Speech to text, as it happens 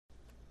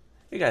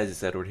Hey guys,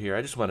 it's Edward here.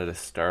 I just wanted to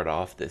start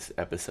off this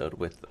episode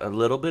with a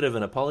little bit of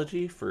an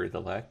apology for the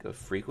lack of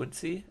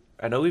frequency.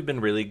 I know we've been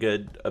really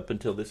good up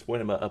until this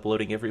point about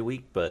uploading every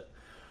week, but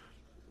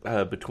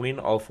between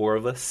all four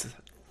of us,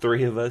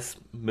 three of us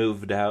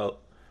moved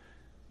out,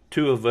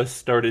 two of us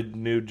started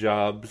new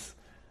jobs,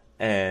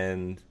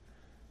 and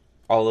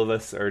all of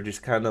us are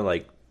just kind of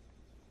like,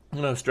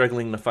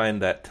 struggling to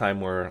find that time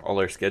where all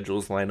our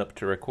schedules line up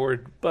to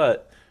record,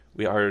 but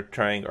we are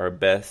trying our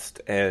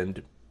best,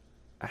 and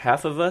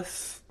half of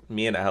us,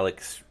 me and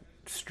Alex,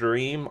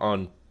 stream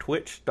on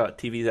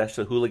twitch.tv /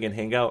 the Hooligan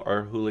Hangout,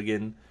 our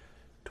Hooligan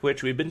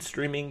Twitch. We've been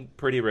streaming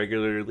pretty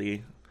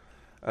regularly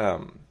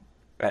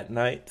at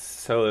nights.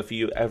 So if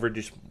you ever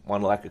just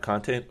want a lack of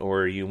content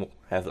or you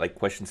have like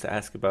questions to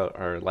ask about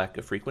our lack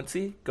of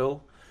frequency,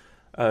 go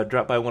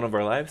drop by one of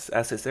our lives,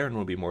 ask us there, and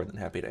we'll be more than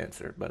happy to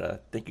answer.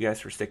 But thank you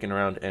guys for sticking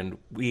around. And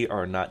we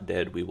are not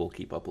dead. We will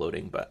keep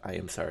uploading, but I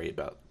am sorry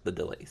about the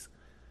delays.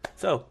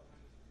 So,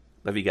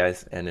 love you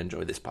guys and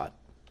enjoy this pod.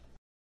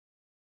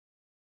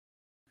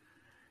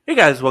 Hey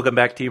guys, welcome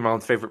back to your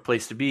mom's favorite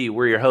place to be.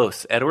 We're your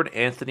hosts, Edward,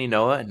 Anthony,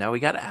 Noah, and now we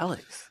got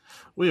Alex.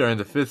 We are in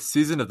the 5th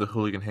season of the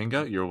Hooligan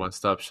Hangout, your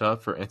one-stop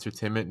shop for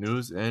entertainment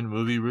news and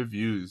movie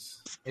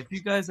reviews. If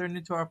you guys are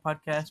new to our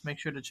podcast, make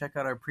sure to check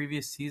out our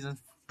previous seasons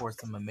for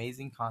some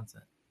amazing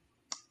content.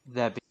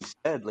 That being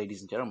said,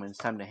 ladies and gentlemen, it's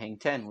time to hang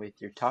 10 with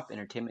your top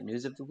entertainment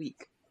news of the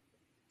week.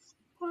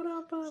 What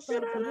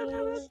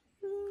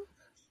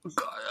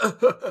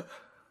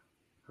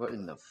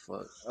in the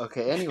fuck?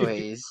 Okay,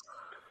 anyways,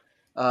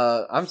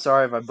 I'm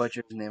sorry if I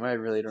butchered his name. I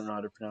really don't know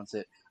how to pronounce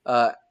it.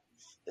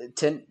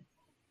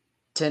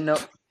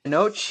 Tenoch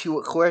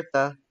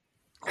Huerta.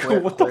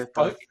 What the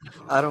fuck?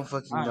 I don't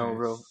fucking know,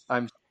 bro.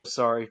 I'm so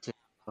sorry.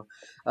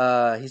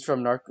 He's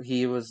from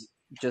He was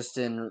just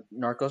in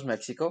Narcos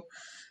Mexico.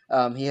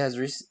 He has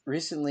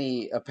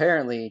recently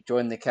apparently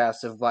joined the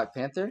cast of Black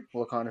Panther: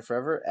 Wakanda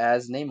Forever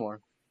as Namor.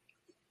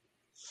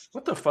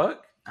 What the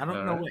fuck? I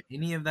don't know what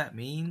any of that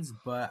means,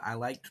 but I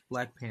liked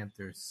Black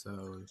Panther,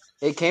 so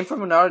it came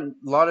from a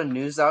lot of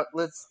news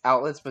outlets,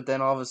 but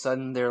then all of a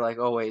sudden they're like,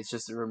 "Oh wait, it's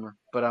just a rumor."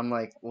 But I'm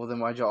like, "Well, then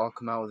why'd y'all all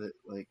come out with it?"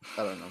 Like,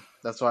 I don't know.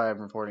 That's why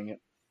I'm reporting it,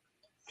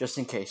 just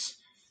in case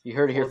you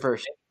heard it here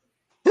first.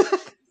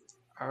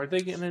 Are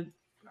they gonna?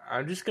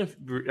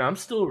 I'm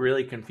still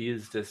really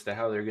confused as to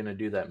how they're gonna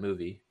do that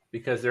movie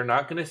because they're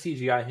not gonna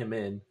CGI him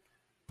in,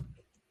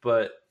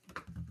 but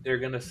they're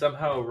gonna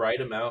somehow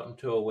write him out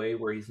into a way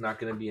where he's not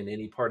gonna be in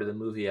any part of the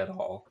movie at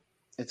all.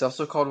 It's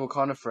also called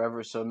Wakanda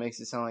Forever, so it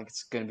makes it sound like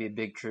it's gonna be a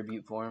big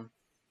tribute for him.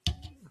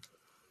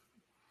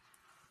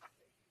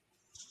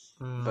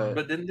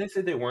 But didn't they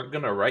say they weren't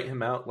gonna write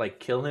him out,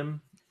 like kill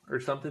him or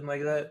something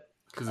like that?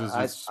 Because it's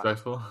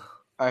disrespectful.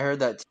 I heard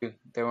that too.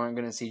 They weren't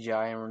gonna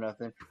CGI him or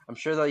nothing. I'm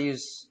sure they'll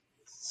use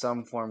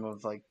some form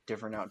of like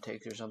different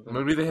outtakes or something.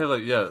 Maybe they have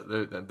like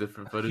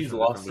different footage. He's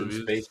lost in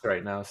space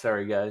right now.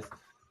 Sorry guys.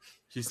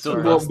 He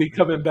still won't be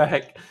coming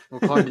back.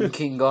 Wakandan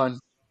King gone.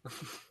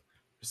 For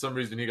some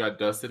reason, he got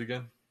dusted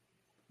again.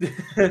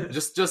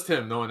 just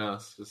him, no one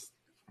else. Just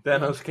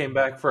Thanos came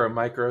back for a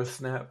micro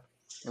snap.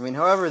 I mean,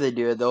 however they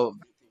do it, they'll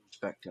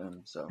respect to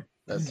him. So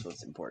that's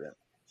what's important.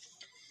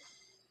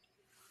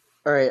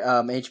 All right,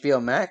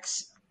 HBO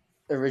Max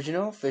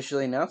original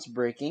officially announced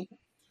breaking.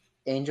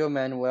 Angel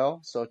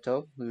Manuel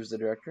Soto, who's the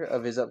director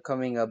of his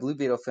upcoming Blue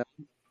Beetle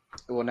film,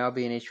 will now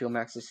be an HBO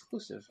Max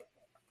exclusive,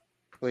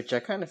 which I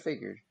kind of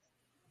figured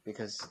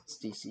because it's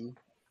DC.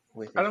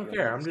 I don't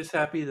care. I'm just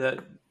happy that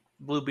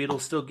Blue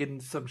Beetle's still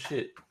getting some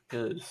shit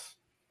because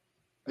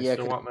I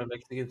still want my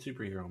Mexican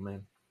superhero,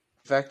 man.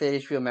 The fact that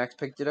HBO Max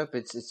picked it up,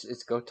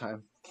 it's go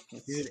time.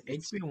 Dude,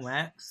 HBO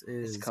Max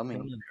is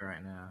killing it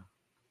right now.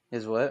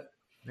 Is what?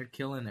 They're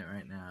killing it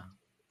right now.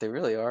 They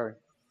really are.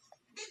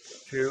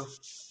 True.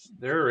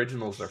 Their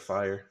originals are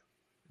fire.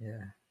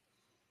 Yeah.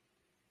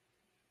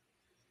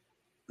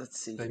 Let's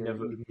see. They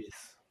never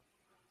miss.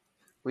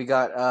 We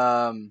got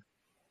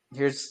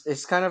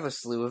it's kind of a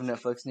slew of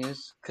Netflix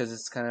news because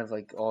it's kind of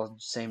like all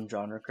same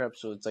genre crap.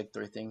 So it's like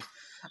 3 things.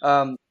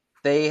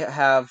 They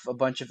have a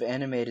bunch of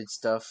animated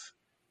stuff.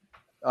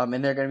 And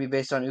they're going to be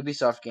based on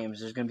Ubisoft games.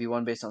 There's going to be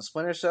one based on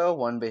Splinter Cell,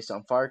 one based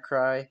on Far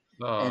Cry,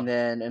 and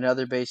then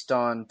another based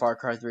on Far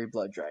Cry 3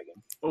 Blood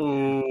Dragon.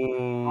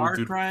 Oh, Far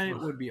Cry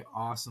would be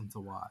awesome to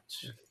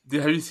watch.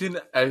 Dude, have you seen?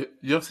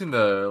 You've seen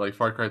the like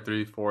Far Cry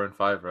 3, 4, and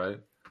 5,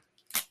 right?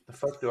 The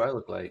fuck do I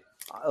look like?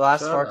 The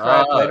last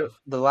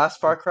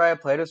Far Cry I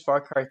played was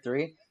Far Cry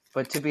 3.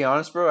 But to be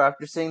honest, bro,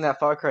 after seeing that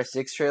Far Cry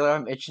 6 trailer,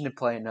 I'm itching to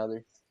play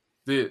another.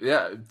 Dude,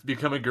 yeah,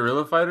 become a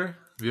guerrilla fighter.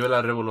 Viva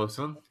la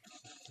revolución.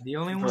 The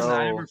only one that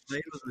I ever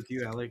played was with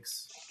you,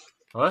 Alex.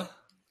 What?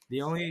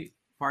 The only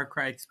Far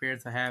Cry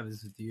experience I have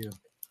is with you.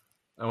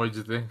 And what did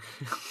you think?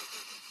 I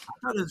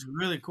thought it was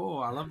really cool.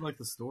 I love like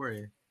the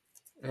story.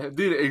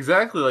 Dude,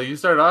 exactly. Like you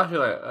start off, you're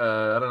like,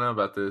 I don't know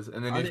about this,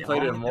 and then you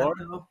played it more.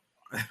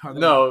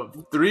 No,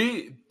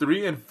 3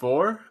 and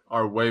 4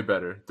 are way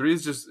better. 3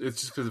 is just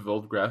because of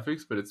old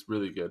graphics, but it's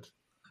really good.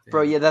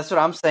 Bro, yeah, that's what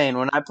I'm saying.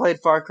 When I played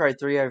Far Cry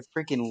 3, I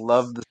freaking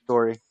loved the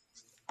story.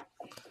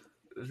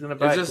 was gonna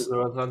buy it because it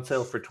was on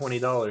sale for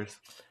 $20,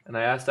 and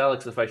I asked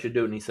Alex if I should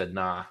do it, and he said,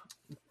 "Nah."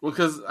 Well,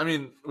 because I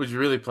mean, would you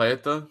really play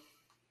it though?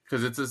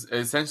 Because it's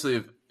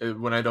essentially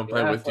when I don't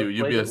play with you,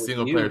 you'd be a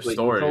single player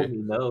story. You told me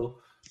no.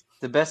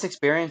 The best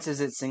experience is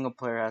its single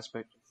player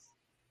aspect.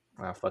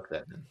 Ah, fuck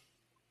that then.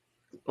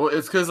 Well,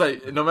 it's because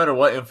like no matter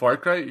what in Far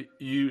Cry,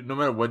 no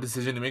matter what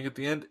decision you make at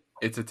the end,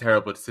 it's a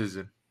terrible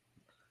decision.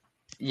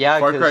 Yeah,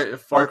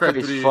 Far Cry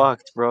 3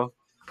 fucked, bro.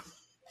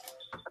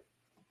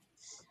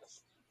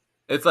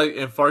 It's like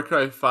in Far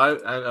Cry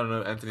 5. I don't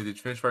know, Anthony. Did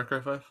you finish Far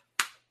Cry 5?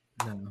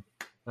 No.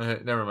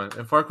 Okay, never mind.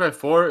 In Far Cry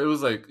 4, it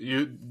was like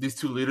these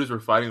two leaders were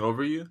fighting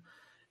over you,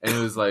 and it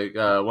was like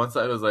one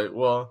side was like,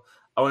 "Well,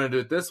 I want to do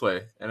it this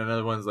way," and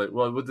another one's like,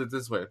 "Well, we'll do it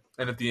this way."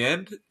 And at the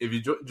end, if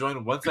you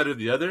join one side or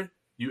the other,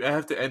 you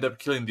have to end up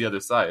killing the other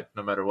side,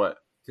 no matter what.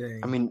 Dang.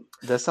 I mean,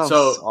 that sounds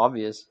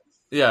obvious.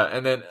 Yeah,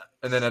 and then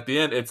at the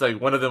end, it's like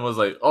one of them was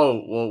like,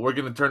 "Oh, well, we're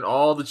gonna turn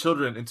all the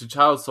children into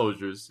child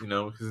soldiers,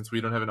 since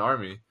we don't have an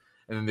army."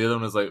 And then the other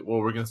one was like, "Well,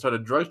 we're gonna start a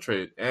drug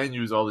trade and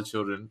use all the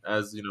children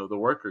as the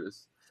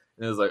workers."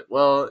 And it was like,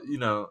 well,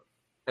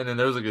 and then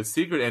there was like a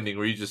secret ending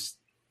where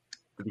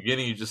the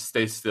beginning you just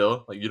stay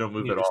still, like you don't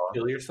move at all.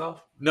 Kill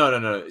yourself?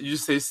 No, you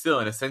just stay still,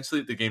 and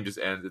essentially the game just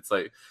ends. It's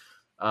like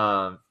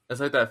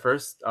that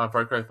first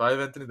Far Cry 5,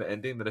 Anthony, the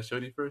ending that I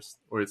showed you first,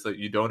 where it's like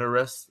you don't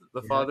arrest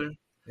the father,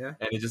 and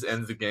it just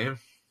ends the game.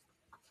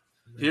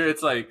 Here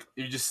it's like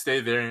you just stay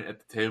there at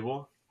the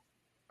table.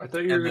 I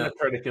thought you were going to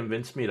try to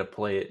convince me to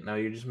play it. Now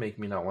you're just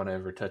making me not want to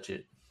ever touch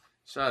it.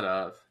 Shut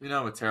up.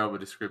 I'm a terrible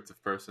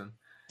descriptive person.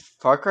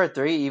 Far Cry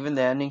 3, even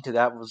the ending to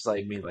that was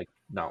like... It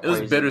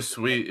was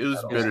bittersweet. It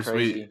was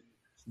bittersweet.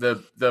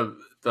 The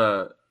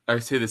I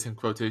say this in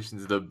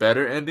quotations, the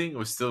better ending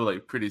was still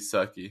like pretty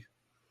sucky.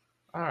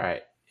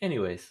 Alright.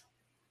 Anyways.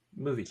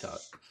 Movie talk.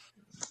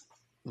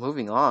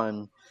 Moving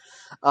on.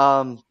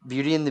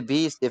 Beauty and the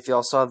Beast, if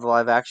y'all saw the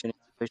live action, it's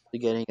officially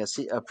getting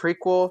a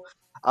prequel.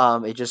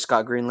 It just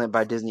got greenlit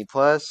by Disney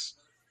Plus.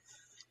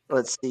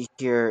 Let's see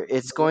here.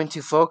 It's going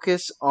to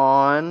focus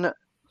on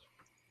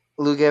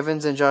Luke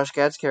Evans and Josh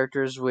Gad's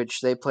characters,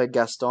 which they played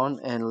Gaston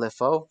and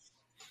LeFou.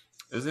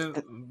 Isn't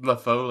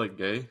LeFou like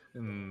gay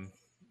in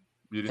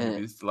Beauty and the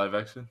Beast live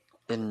action?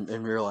 In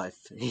real life,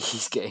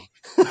 he's gay.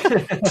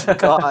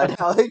 God,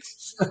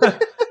 Alex.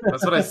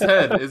 That's what I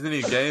said. Isn't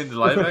he gay in the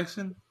live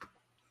action?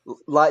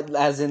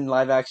 As in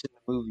live action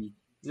movie.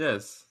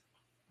 Yes.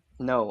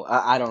 No,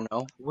 I don't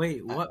know.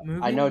 Wait, what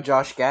movie? I know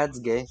Josh Gad's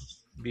gay.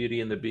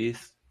 Beauty and the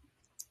Beast.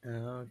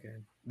 Oh, okay.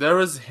 There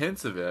was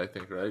hints of it, I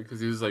think, right? Because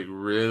he was like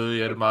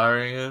really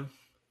admiring him.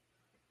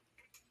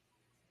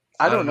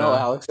 I don't know,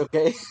 Alex.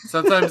 Okay.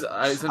 Sometimes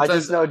I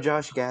just know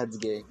Josh Gad's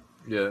gay.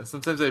 Yeah,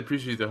 sometimes I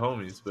appreciate the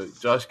homies, but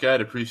Josh Gad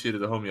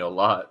appreciated the homie a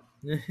lot.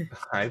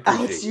 I appreciate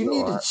Alex, you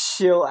need to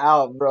chill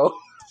out, bro.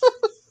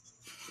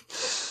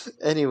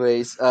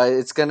 Anyways,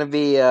 it's gonna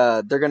be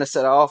they're gonna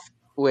set off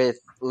with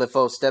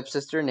LeFou's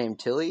stepsister named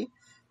Tilly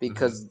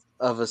because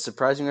of a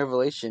surprising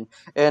revelation.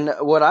 And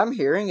what I'm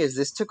hearing is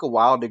this took a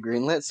while to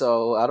greenlit,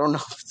 so I don't know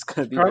if it's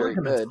gonna be very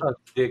good.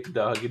 Dick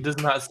dog. It does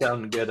not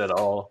sound good at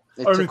all.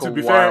 It took a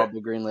while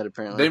to greenlit,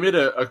 apparently. They made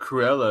a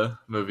Cruella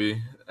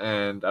movie,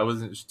 and I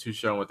wasn't too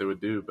sure on what they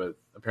would do, but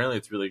apparently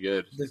it's really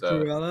good.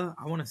 Cruella?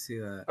 I want to see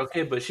that.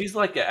 Okay, but she's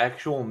like an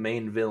actual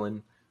main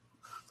villain.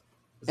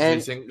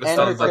 And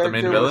the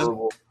main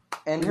villain?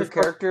 And her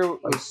character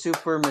was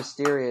super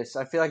mysterious.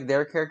 I feel like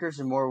their characters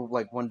are more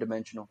like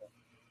one-dimensional.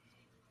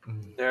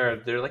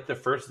 They're like the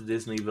first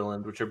Disney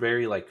villains, which are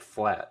very like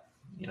flat,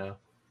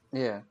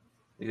 Yeah.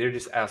 They're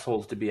just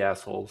assholes to be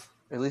assholes.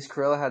 At least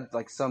Cruella had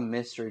like some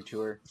mystery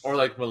to her. Or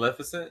like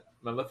Maleficent.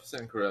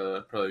 Maleficent and Cruella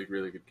are probably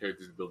really good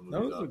characters to build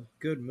movies. That was a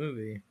good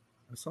movie.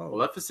 I saw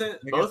Maleficent.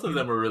 Both of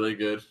them were really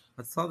good.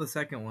 I saw the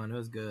second one. It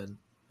was good.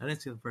 I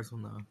didn't see the first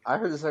one though. I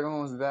heard the second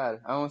one was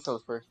bad. I only saw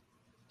the first.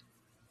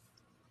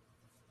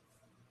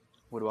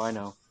 What do I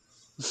know?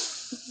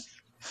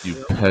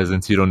 You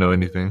peasants, you don't know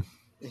anything.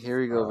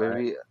 Here we go,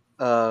 baby.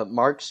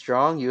 Mark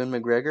Strong, Ewan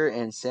McGregor,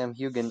 and Sam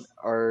Heughan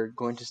are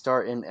going to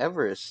star in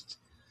Everest.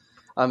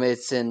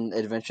 It's an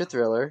adventure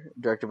thriller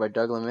directed by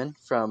Doug Liman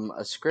from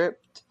a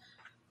script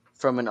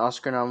from an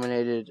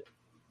Oscar-nominated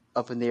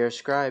up-in-the-air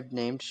scribe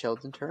named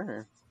Sheldon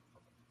Turner.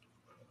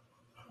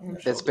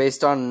 It's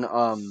based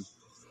on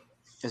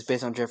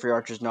Jeffrey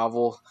Archer's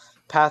novel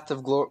Paths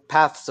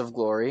of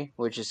Glory,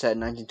 which is set in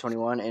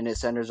 1921, and it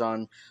centers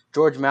on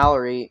George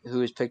Mallory,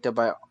 who is picked up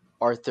by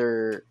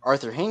Arthur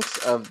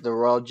Hinks of the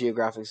Royal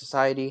Geographic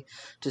Society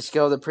to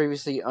scale the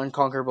previously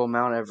unconquerable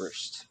Mount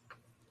Everest.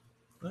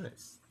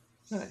 Nice.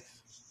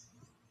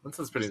 That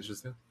sounds pretty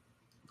interesting.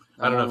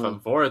 I don't know if I'm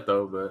for it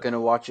though, but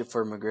gonna watch it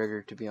for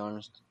McGregor, to be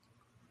honest.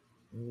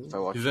 If I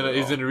watch he's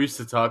gonna reach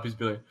the top. He's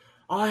be like,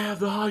 "I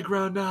have the high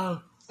ground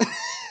now."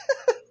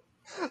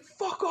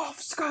 Fuck off,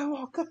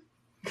 Skywalker.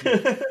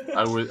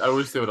 I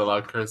wish they would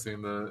allow cursing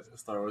in the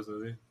Star Wars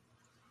movie.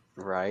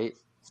 Right.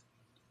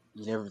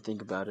 You never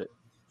think about it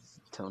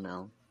until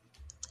now.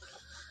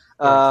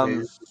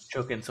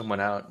 Choking someone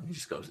out, he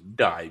just goes,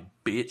 "Die,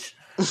 bitch."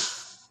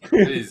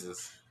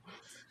 Jesus.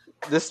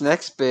 this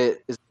next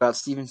bit is about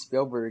Steven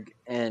Spielberg,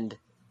 and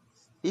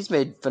he's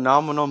made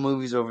phenomenal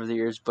movies over the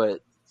years,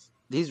 but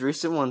these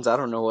recent ones, I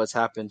don't know what's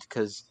happened,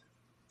 because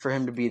for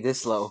him to be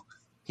this low,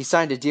 he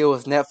signed a deal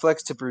with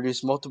Netflix to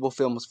produce multiple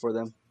films for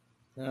them.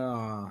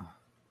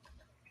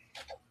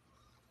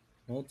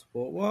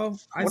 Multiple. Well,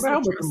 I wonder how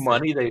much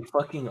money they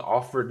fucking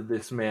offered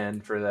this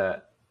man for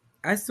that.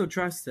 I still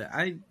trust it.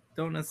 I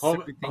don't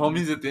necessarily think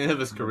Homie's at the end of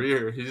his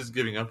career. He's just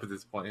giving up at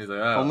this point. He's like,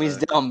 oh, Homie's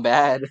down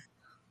bad.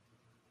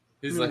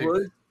 He's I mean,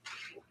 like,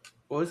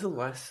 what was the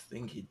last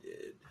thing he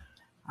did?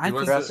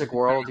 Jurassic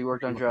World. He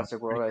worked on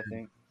Jurassic World, I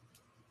think.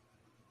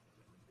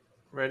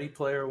 Ready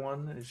Player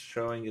One is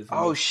showing his.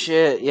 Oh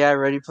shit! Yeah,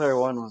 Ready Player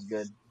One was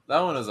good. that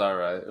one was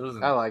alright. It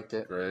wasn't. I liked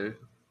it. Great.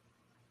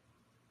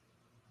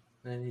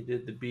 Then he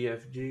did the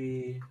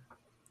BFG,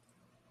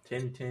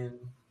 Tintin.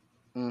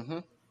 Mm-hmm.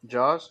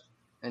 Jaws.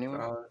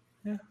 Anyone?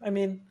 Yeah, I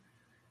mean,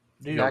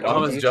 dude, Back to how the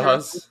much Future?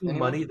 Jaws.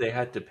 money they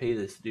had to pay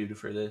this dude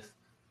for this?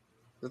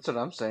 That's what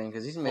I'm saying,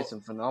 because he's made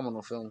some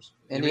phenomenal films.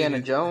 You mean Indiana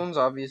he's- Jones,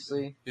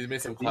 obviously. He's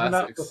made some He's not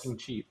classics. fucking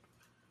cheap.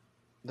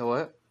 The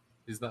what?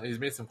 He's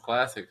made some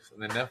classics,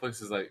 and then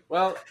Netflix is like,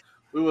 well,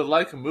 we would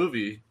like a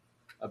movie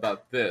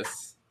about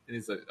this, and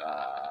he's like,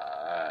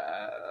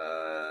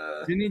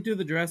 Didn't he do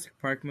the Jurassic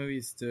Park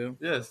movies too?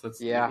 yes,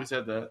 Yeah. we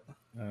said that.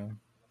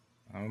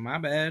 Oh, my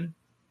bad.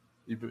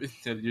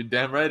 You're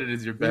damn right. It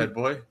is your bad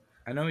boy.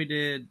 I know he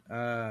did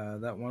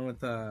that one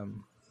with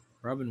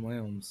Robin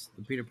Williams,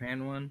 the Peter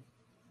Pan one.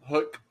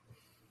 Hook.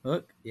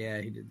 Hook? Yeah,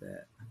 he did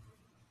that.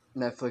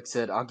 Netflix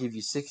said, "I'll give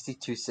you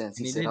 62 cents."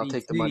 He And said, did "I'll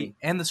take the E.T. money."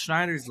 And the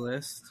Schneider's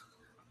List.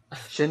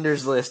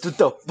 Schindler's List. What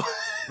the fuck?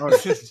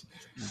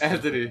 Oh,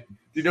 Anthony, do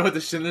you know what the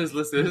Schindler's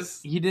List is?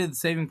 he did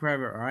Saving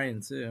Private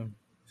Ryan too.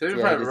 Saving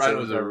Yeah, Private he did Ryan Saving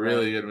was a Private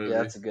really good movie. Yeah,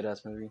 that's a good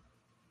ass movie.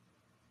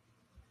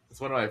 It's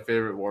one of my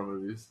favorite war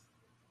movies.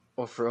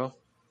 Oh, for real?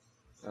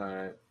 All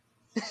right.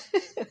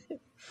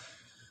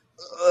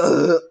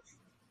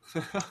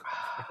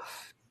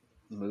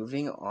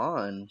 Moving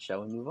on.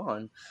 Shall we move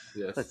on?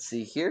 Yes. Let's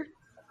see here.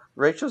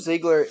 Rachel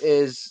Zegler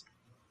is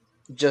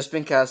just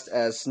been cast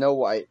as Snow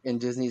White in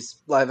Disney's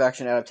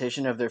live-action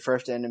adaptation of their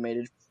first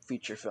animated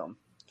feature film.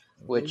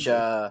 Which,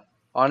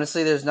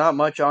 honestly, there's not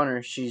much on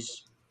her.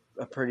 She's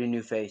a pretty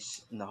new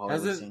face in the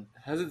Hollywood scene.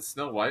 Hasn't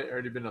Snow White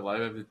already been a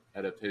live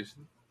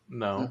adaptation?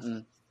 No.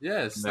 Mm-mm.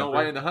 Yes, Snow Never.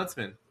 White and the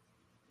Huntsman.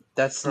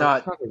 That's Bro,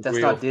 not it's that's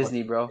real not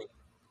Disney, bro.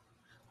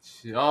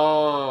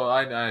 Oh,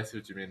 I see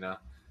what you mean now.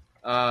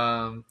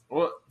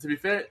 Well, to be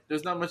fair,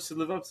 there's not much to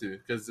live up to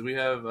because we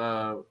have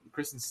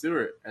Kristen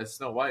Stewart as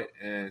Snow White,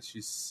 and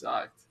she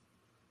sucked.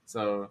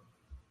 So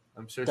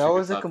I'm sure That she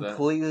was could a top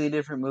completely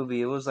different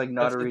movie. It was like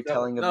not That's a the-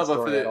 retelling that. of No, the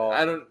but for story at the all.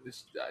 I don't.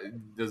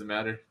 It doesn't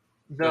matter.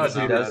 No, It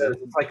dude, does.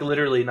 it's like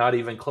literally not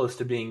even close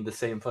to being the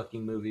same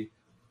fucking movie.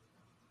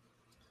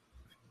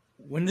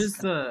 When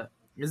does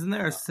isn't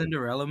there a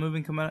Cinderella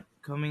movie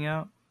coming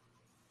out?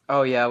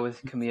 Oh yeah,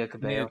 with Camila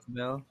Cabello. Camila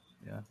Cabello?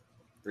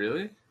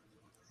 Really?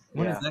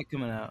 When Yeah. is that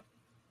coming out?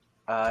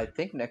 I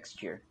think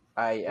next year.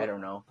 I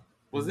don't know,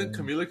 Wasn't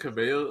Camila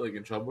Cabello like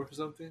in trouble for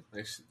something?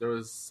 Like there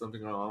was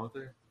something going on with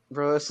her.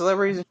 bro.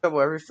 Celebrities in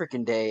trouble every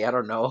freaking day. I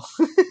don't know.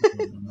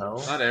 No,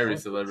 Not every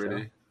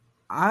celebrity.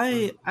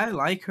 I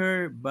like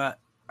her, but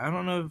I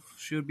don't know if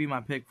she would be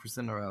my pick for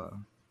Cinderella.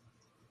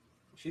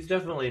 she's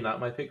definitely not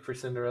my pick for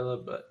Cinderella,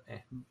 but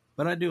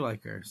But I do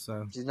like her,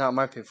 so She's not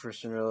my pick for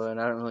Cinderella, and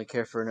I don't really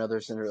care for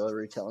another Cinderella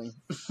retelling.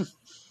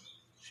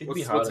 she'd What's-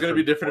 be what's hot if gonna her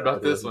be different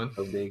about forehead this wasn't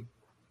one? So big.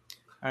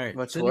 all right.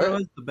 What's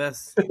Cinderella's the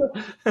best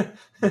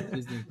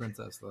Disney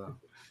princess,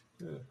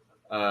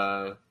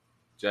 though.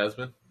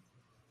 Jasmine.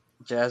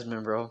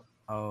 Jasmine, bro.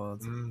 Oh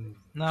it's, Mm,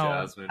 no,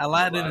 Jasmine.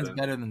 Aladdin is Aladdin.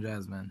 better than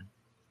Jasmine.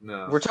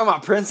 No. We're talking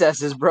about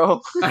princesses,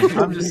 bro.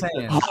 I'm just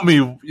saying.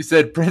 Homie, you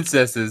said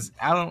princesses.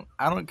 I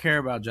don't care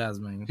about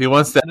Jasmine. He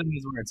wants that. Aladdin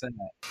is where it's at.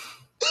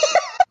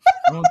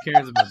 No one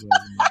cares about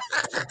Jasmine.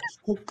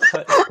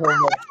 Cut so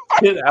much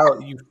shit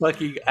out, you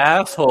fucking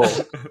asshole.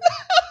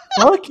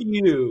 Fuck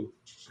you.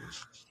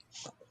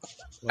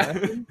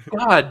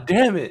 God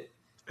damn it.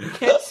 You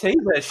can't say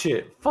that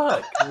shit.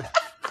 Fuck.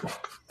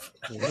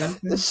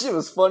 This shit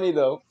was funny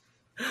though.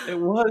 It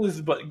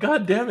was, but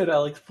god damn it,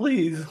 Alex,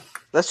 please.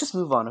 Let's just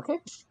move on, okay?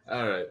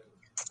 All right.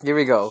 Here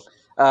we go.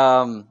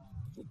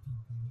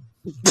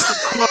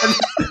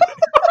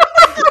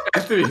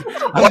 Anthony,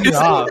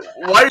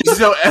 why are you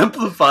so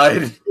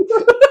amplified?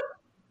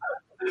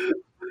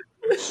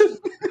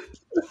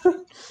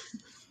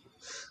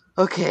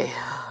 Okay,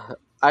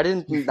 I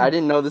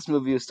didn't know this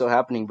movie was still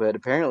happening, but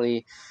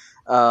apparently,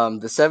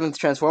 the seventh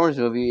Transformers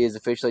movie is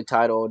officially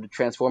titled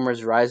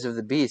Transformers: Rise of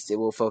the Beast. It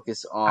will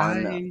focus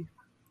on.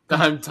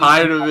 I'm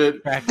tired of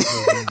it. I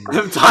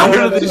I'm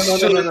tired of this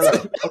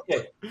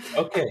shit.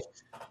 Okay.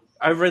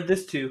 I've read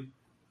this too,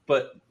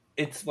 but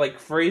it's like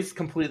phrased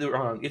completely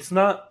wrong. It's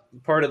not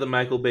part of the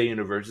Michael Bay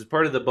universe. It's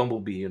part of the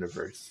Bumblebee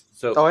universe.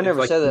 So Oh, I it's never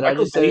like said that. the I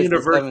Michael just said Bay it's the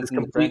universe seventh is in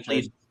the franchise.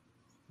 completely.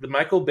 The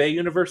Michael Bay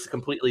universe is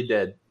completely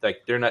dead.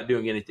 Like they're not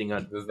doing anything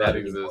on Does that that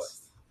anymore.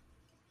 exist?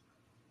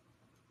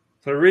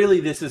 So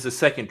really, this is a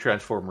second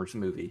Transformers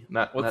movie,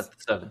 not What's- the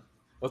seventh.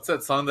 What's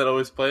that song that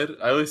always played?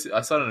 I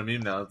saw it in a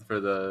meme now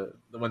for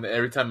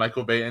every time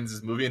Michael Bay ends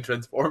his movie in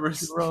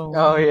Transformers.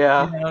 Oh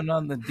yeah, down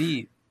on the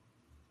deep.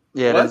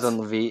 yeah. It What? ends on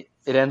the beat.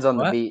 It ends on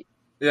the What? beat.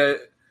 Yeah.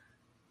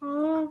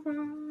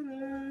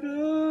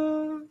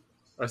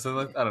 Or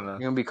something like I don't know.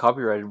 You're gonna be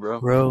copyrighted, bro.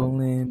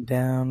 Rolling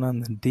down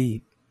on the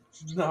deep.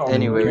 No.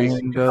 Anyways,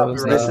 Rain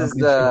goes this up. is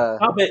the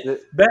Stop it.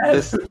 the-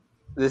 Bad.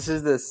 this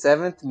is the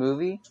 7th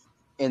movie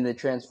in the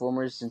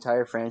Transformers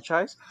entire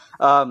franchise.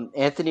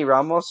 Anthony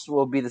Ramos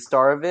will be the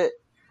star of it.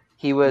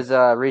 He was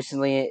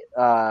recently,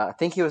 I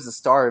think he was the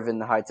star of In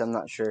the Heights. I'm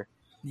not sure.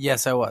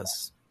 Yes, I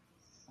was.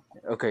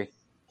 Okay.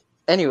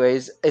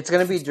 Anyways, it's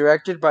going to be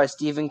directed by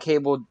Stephen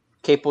Cable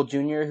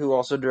Jr., who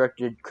also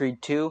directed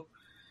Creed 2.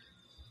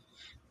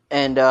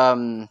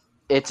 And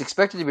it's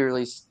expected to be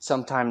released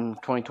sometime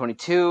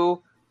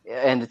 2022.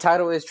 And the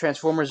title is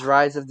Transformers: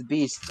 Rise of the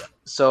Beast.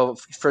 So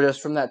for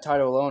just from that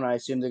title alone, I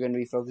assume they're going to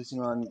be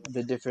focusing on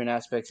the different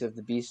aspects of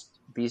the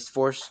Beast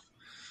Force.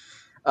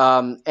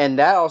 And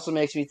that also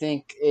makes me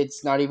think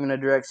it's not even a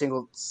direct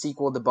single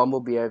sequel to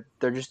Bumblebee.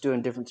 They're just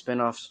doing different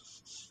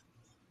spin-offs.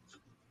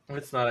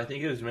 It's not. I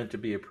think it was meant to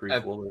be a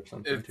prequel or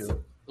something It's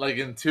too. like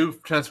in 2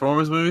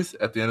 Transformers movies.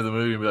 At the end of the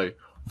movie, you'll be like,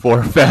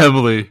 "For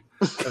family."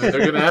 And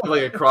they're gonna have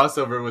like a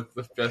crossover with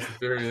the Fast and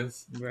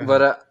Furious.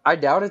 But I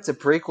doubt it's a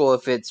prequel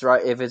if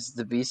it's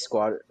the Beast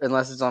Squad,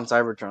 unless it's on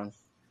Cybertron.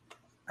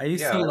 I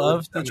used Yeah, to I would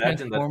love the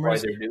imagine that's why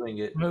Transformers they're doing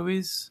it.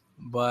 movies,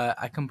 but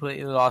I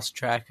completely lost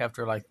track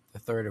after like the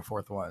third or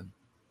fourth one.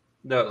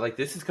 No, like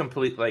this is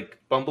complete. Like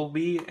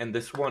Bumblebee and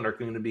this one are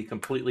going to be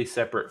completely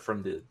separate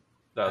from the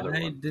other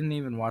I one. didn't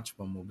even watch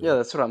Bumblebee. Yeah,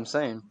 that's what I'm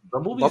saying.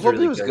 Bumblebee's Bumblebee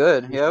really was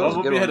good. Yeah, it was a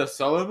good Bumblebee had one. a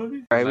solo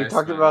movie. All right, we Nice,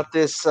 talked man. about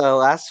this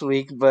last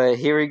week, but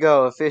here we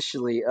go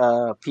officially.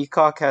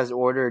 Peacock has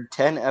ordered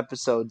 10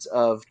 episodes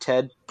of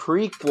Ted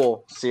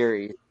prequel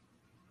series.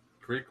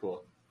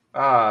 Prequel.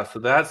 Ah, so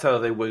that's how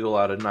they wiggle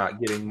out of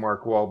not getting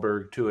Mark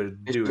Wahlberg to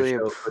It's do a really a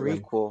show for them.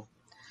 prequel.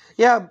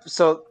 Yeah,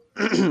 so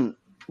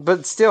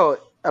but still,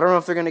 I don't know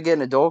if they're gonna get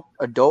an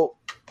adult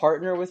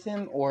partner with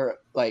him or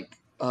like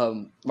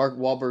Mark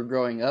Wahlberg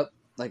growing up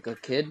like a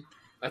kid.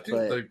 I think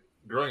But like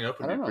growing up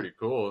I would don't be know. pretty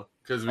cool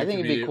because I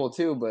think it'd be cool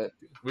too, but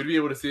We'd be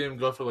able to see him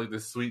go from like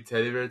this sweet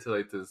teddy bear to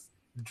like this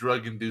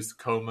drug-induced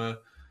coma,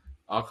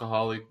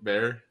 alcoholic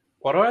bear.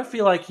 Why do I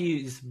feel like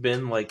he's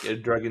been like a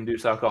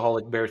drug-induced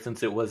alcoholic bear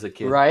since it was a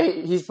kid?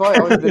 right? He's probably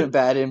always been a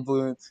bad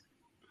influence.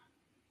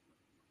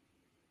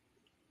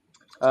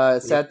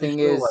 Sad thing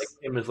Feel is, like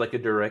him as like a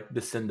direct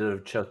descendant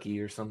of Chucky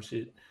or some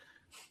shit.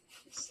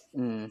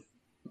 no,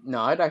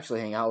 I'd actually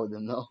hang out with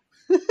him though.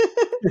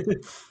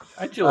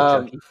 I chill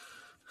with Chucky.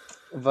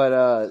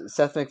 But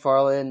Seth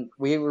MacFarlane,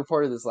 we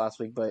reported this last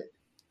week, but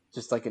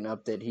just like an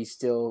update, he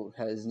still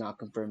has not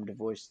confirmed to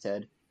voice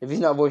Ted. If he's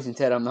not voicing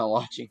Ted, I'm not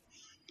watching.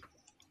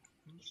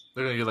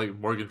 They're gonna get like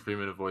Morgan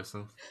Freeman to voice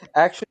him.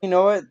 Actually, you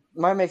know what?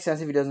 Might make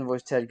sense if he doesn't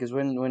voice Ted, because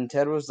when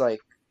Ted was like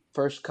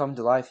first come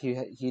to life, he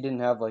didn't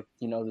have like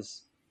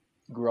this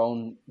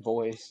grown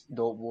voice,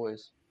 adult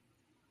voice.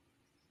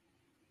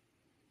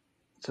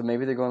 So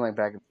maybe they're going like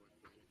back.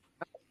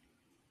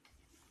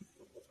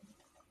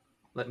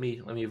 Let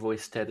me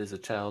voice Ted as a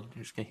child.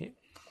 You're just gonna hear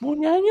What?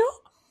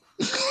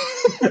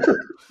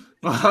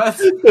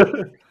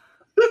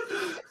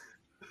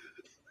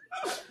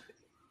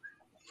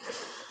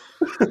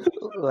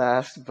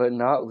 Last but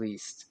not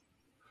least,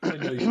 I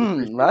know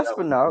you last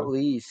but not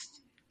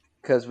least,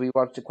 because we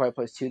watched A Quiet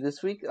Place 2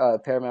 this week,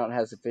 Paramount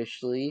has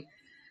officially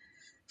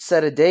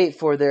set a date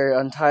for their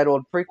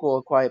untitled prequel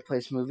A Quiet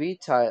Place movie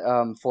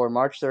for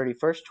March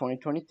 31st,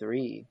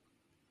 2023.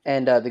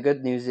 And the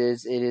good news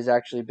is it is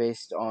actually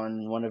based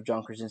on one of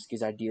John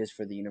Krasinski's ideas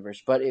for the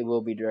universe, but it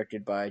will be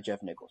directed by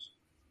Jeff Nichols.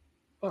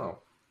 Oh.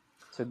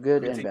 So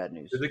good and bad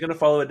news. Is it going to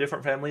follow a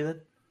different family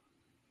then?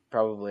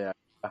 Probably,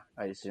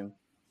 I assume.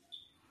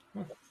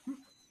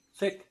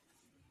 Sick.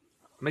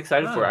 I'm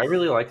excited for it. I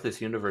really like this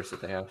universe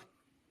that they have.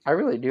 I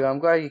really do. I'm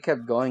glad you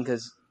kept going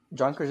because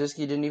John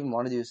Krasinski didn't even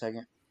want to do a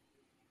second.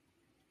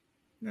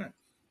 Yeah.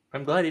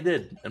 I'm glad he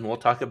did, and we'll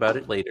talk about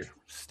it later.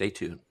 Stay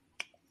tuned.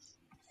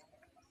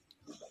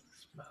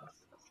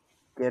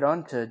 Get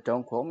on to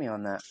Don't Quote Me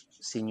on That,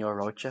 Senor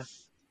Rocha.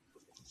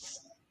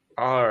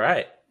 All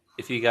right.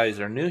 If you guys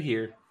are new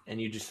here and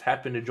you just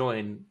happen to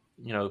join,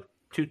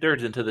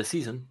 2/3 into the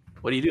season,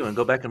 what are you doing?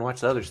 Go back and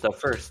watch the other stuff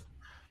first.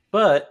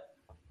 But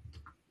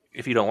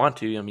if you don't want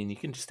to, you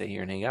can just stay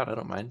here and hang out. I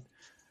don't mind.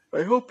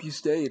 I hope you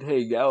stay and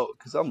hang out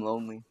because I'm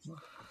lonely.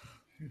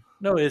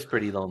 Noah is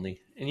pretty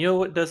lonely. And you know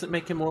what doesn't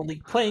make him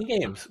lonely? Playing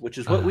games, which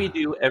is what we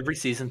do every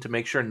season to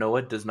make sure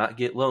Noah does not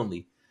get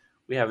lonely.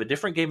 We have a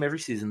different game every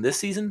season. This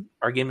season,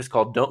 our game is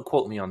called Don't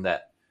Quote Me on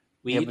That.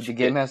 But the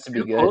game has to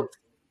be good.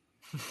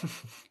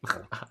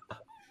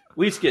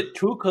 We each get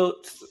 2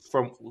 quotes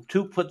from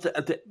 2 puts.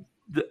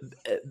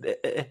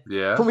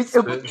 Yeah.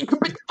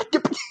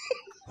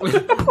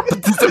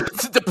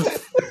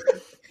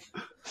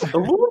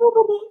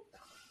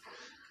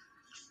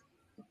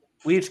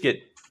 We each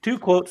get 2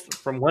 quotes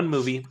from one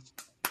movie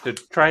to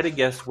try to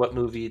guess what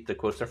movie the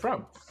quotes are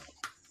from.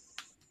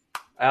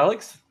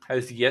 Alex,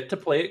 has yet to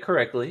play it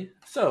correctly,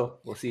 so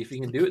we'll see if he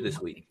can do it this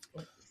week.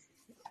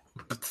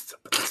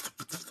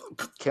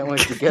 Can't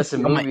wait to guess a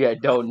movie I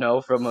don't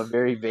know from a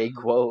very vague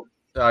quote.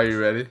 Are you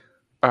ready?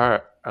 All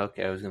right.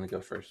 Okay, I was going to go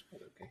first.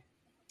 But okay.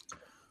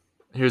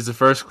 Here's the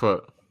first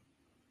quote.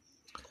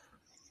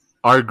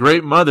 Our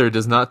great mother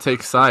does not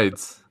take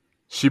sides.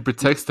 She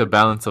protects the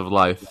balance of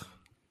life.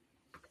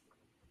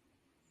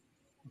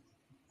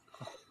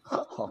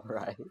 All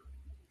right.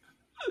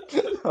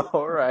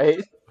 All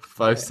right.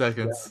 5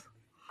 seconds.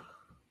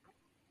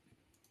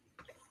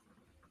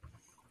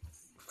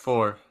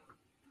 4,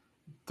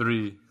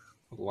 3,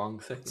 Long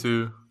second.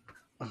 2,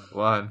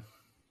 1.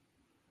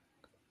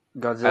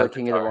 Godzilla,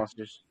 King of the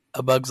Monsters.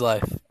 A Bug's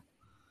Life.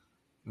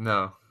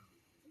 No.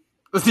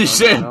 You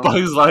say no.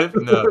 Bug's Life?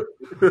 No.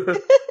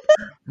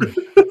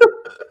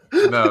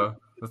 No.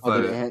 That's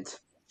not it. Ant.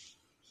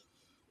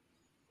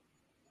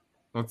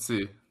 Let's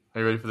see.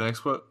 Are you ready for the next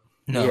quote?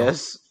 No.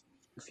 Yes.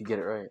 If you get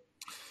it right.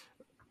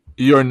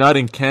 You are not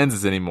in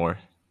Kansas anymore.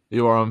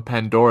 You are on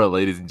Pandora,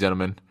 ladies and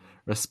gentlemen.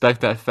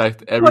 Respect that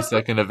fact every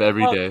second of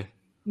every day.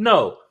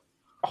 No.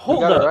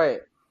 Hold You got up. it right.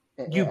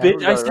 You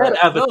bitch. I said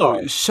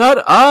Avatar. No,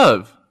 shut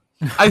up.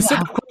 I said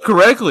the quote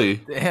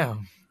correctly.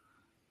 Damn.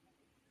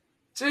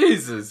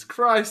 Jesus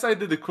Christ, I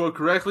did the quote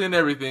correctly and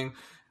everything.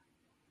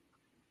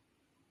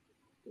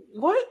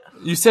 What?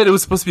 You said it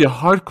was supposed to be a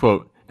hard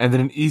quote and then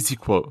an easy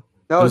quote.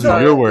 No, Those it's are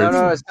not, your words.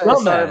 No, it's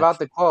Dumbass. not about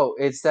the quote.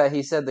 It's that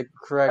he said the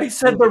correct. I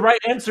said the right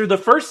answer the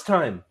first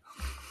time.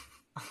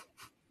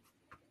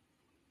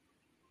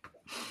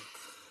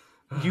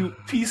 You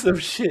piece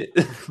of shit.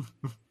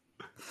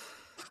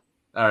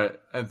 All right,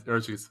 and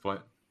Orochi gets the point.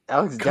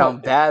 Alex down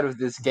bad with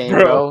this game,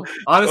 bro.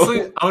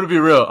 Honestly, I'm gonna be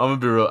real.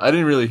 I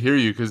didn't really hear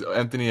you because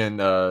Anthony and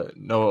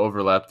Noah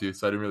overlapped you,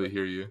 so I didn't really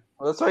hear you.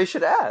 Well, that's why you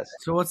should ask.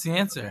 So what's the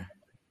answer?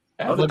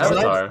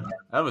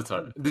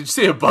 Avatar. Did you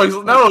say a Bug's?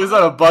 No, it's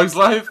not a Bug's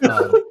Life.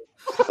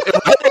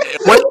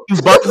 What in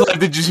Bug's Life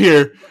did you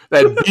hear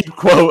that deep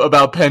quote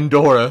about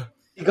Pandora?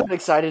 You got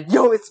excited.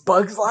 Yo, it's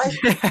Bug's Life.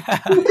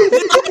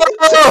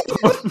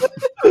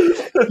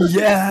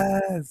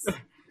 Yes.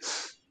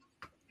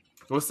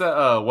 What's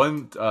that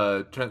one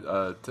time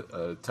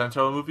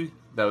travel movie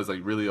that was like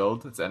really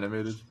old? It's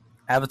animated.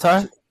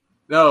 Avatar?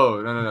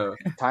 No.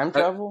 Time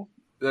travel?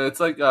 It's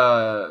like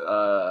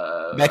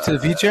Back to the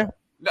Future?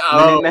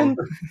 No,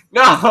 Minutemen?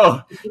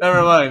 no,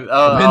 never mind.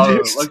 I'll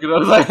Avengers? look it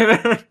up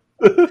later.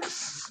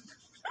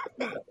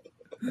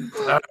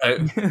 All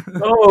right.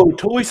 Oh,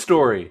 Toy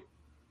Story.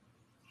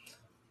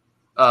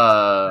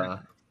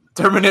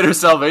 Terminator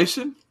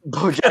Salvation.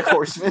 BoJack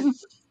Horseman?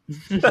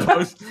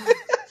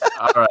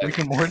 All right. Rick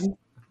and Morty?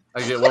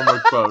 I get one more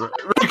quote.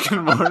 Rick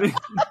and Morty.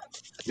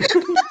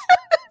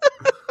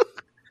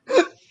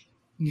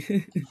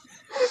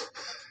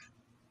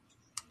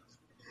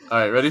 All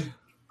right, ready?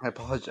 I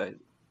apologize.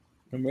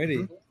 I'm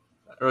ready.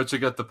 Rocha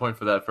got the point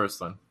for that first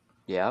one.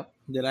 Yeah.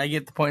 Did I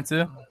get the point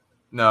too?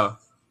 No.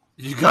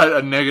 You got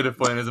a negative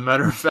point, as a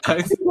matter of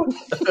fact.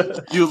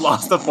 You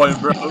lost a point,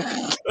 bro.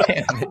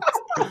 Damn it.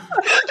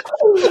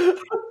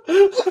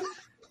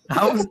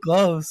 I was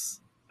close.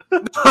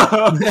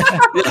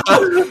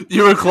 Yeah,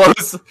 you were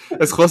close.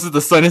 As close as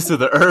the sun is to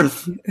the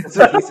earth. That's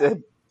what he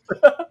said.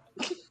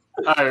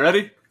 All right,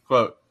 ready?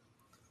 Quote.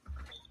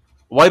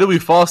 Why do we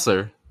fall,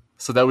 sir?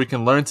 So that we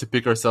can learn to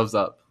pick ourselves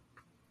up.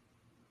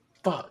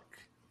 Fuck.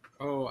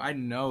 Oh, I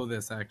know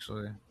this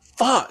actually.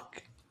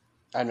 Fuck.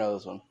 I know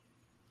this one.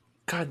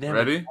 God damn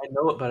Ready? it. I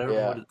know it, but I don't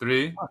know what it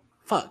 3,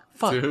 Fuck.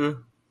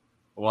 2,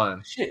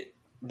 1. Shit.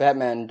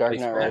 Batman, Dark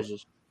Knight Right.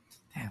 Rises.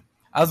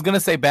 I was gonna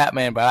say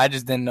Batman, but I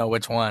just didn't know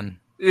which one.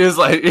 It was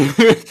like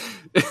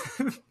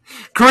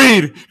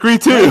Creed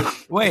 2.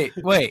 Wait.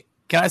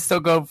 Can I still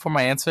go for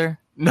my answer?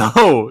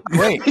 No.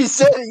 Wait. He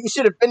said you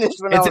should have finished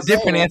when I It's was a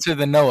different saying it. answer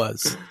than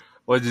Noah's.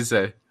 What'd you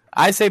say?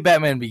 I say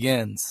Batman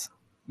Begins.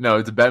 No,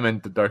 it's Batman: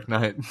 The Dark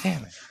Knight.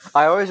 Damn it.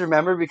 I always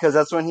remember because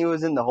that's when he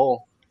was in the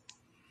hole.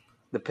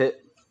 The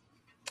pit.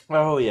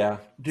 Oh, yeah.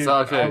 Dude, So,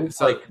 okay, I was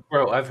so- like,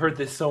 bro, I've heard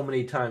this so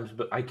many times,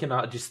 but I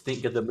cannot just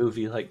think of the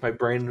movie. Like, my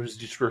brain was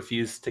just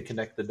refused to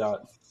connect the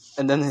dots.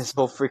 And then his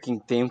whole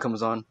freaking theme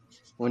comes on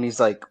when he's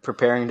like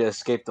preparing to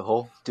escape the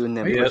hole, doing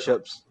them Yep.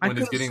 push-ups. I When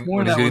he's could've getting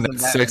sworn that wasn't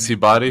Batman. sexy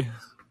body.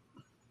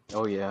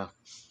 Oh yeah.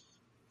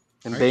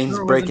 And Are you Bane's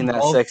sure it breaking wasn't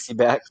that Hulk? sexy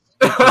back.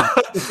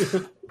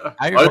 I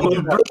I remember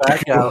would that.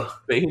 Back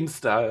out, Bane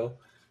style.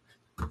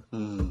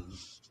 Hmm.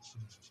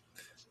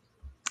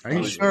 Are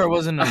you sure it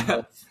wasn't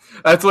a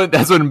That's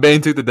when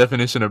Bane took the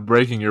definition of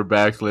breaking your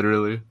back,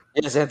 literally.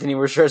 Yes, Anthony,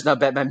 we're sure it's not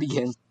Batman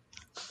Begins.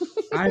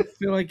 I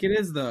feel like it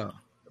is though.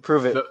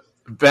 Prove it. No.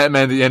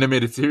 Batman the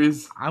animated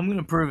series. I'm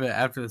gonna prove it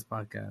after this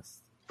podcast.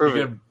 Prove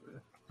You're it.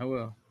 I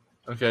will.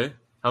 Okay.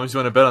 How much you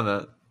want to bet on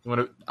that? You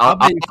want to? I'll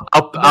bet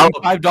I'll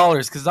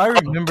 $5 because I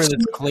remember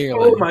this clearly.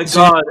 Oh my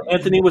god,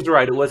 Anthony was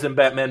right. It wasn't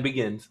Batman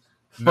Begins.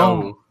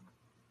 no.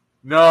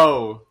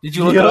 No. Did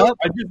you look Yep, it up?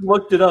 I just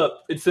looked it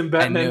up. It's in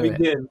Batman knew it.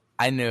 Begins.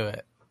 I knew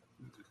it.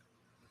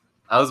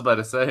 I was about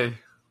to say.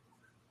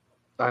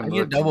 I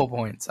get double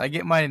points. I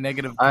get my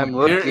negative. I'm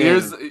looking.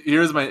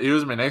 Here's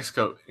my next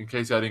quote. In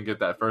case I didn't get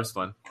that first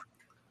one.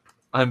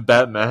 I'm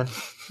Batman.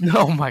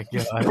 Oh my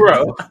god,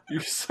 Bro,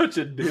 you're such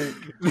a dick.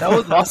 that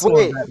was also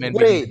Batman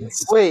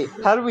Begins. Wait.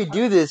 How do we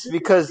do this?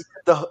 Because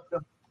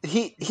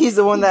he's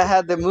the one that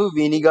had the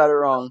movie and he got it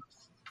wrong.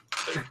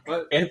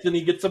 What?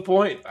 Anthony gets a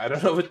point. I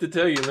don't know what to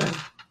tell you, man.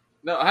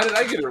 No, how did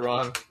I get it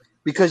wrong?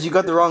 Because you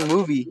got the wrong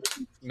movie.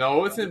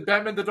 No, it's in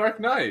Batman: The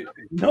Dark Knight.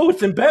 No,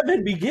 it's in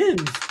Batman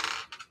Begins.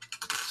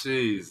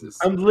 Jesus.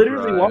 I'm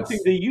literally Christ. watching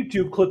the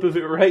YouTube clip of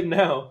it right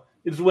now.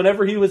 It's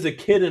whenever he was a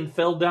kid and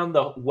fell down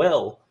the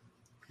well.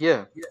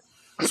 Yeah.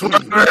 Sweet.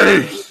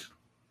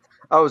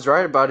 I was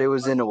right about it. It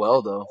was in a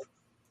well, though.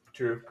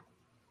 True.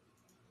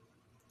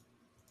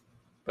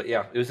 But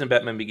yeah, it was in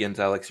Batman Begins,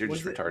 Alex. You're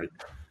Was just it? retarded.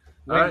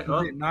 Wait, Alright, well.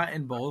 is it not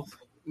in both?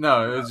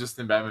 No, it was just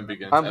in Batman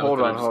Begins.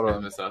 Hold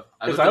on.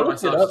 Because I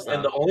looked it up,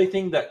 and the only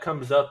thing that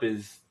comes up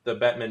is the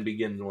Batman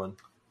Begins one.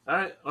 All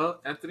right, well,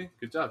 Anthony,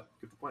 good job.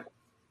 Get the point.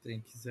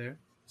 Thank you, sir.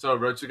 So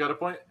Roach got a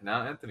point.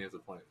 Now Anthony has a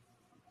point.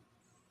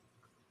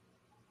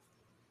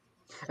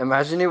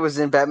 Imagine it was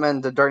in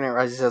Batman: The Dark Knight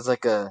Rises as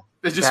like a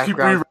They just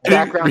background keep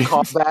rewriting.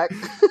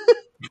 callback.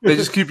 They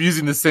just keep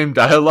using the same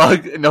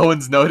dialogue, and no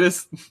one's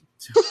noticed.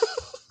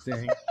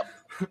 Dang.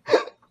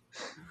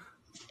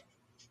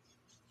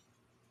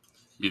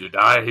 Either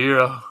die a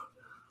hero,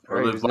 or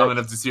Right, live who's long next?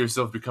 enough to see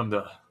yourself become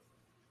the.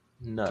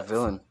 The Nuts.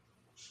 villain.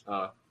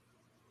 Not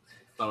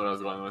what I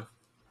was going with.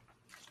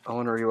 I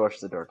want to rewatch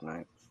The Dark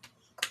Knight.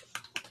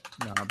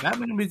 No,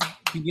 Batman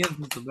Begins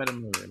was a better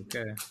movie.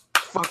 Okay.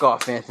 Fuck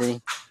off,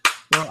 Anthony.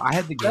 Bro, I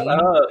had the game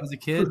Shut up. as a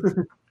kid.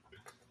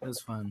 It was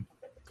fun.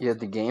 You had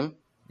the game?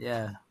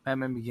 Yeah,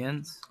 Batman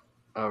Begins.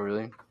 Oh,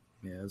 really?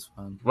 Yeah, it was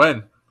fun.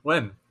 When?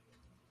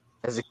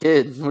 As a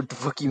kid? What the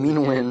fuck you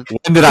mean when?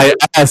 When did I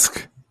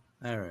ask?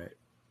 All right.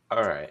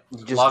 All right.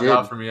 You just Log did.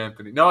 out for me,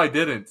 Anthony. No, I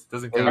didn't.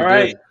 Doesn't count. You All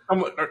right.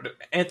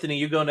 Anthony,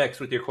 you go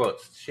next with your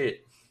quotes.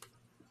 Shit.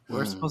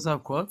 We're supposed to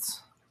have quotes?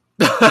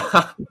 All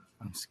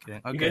I'm just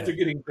kidding. You guys are Okay.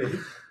 getting paid.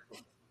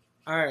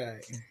 All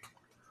right.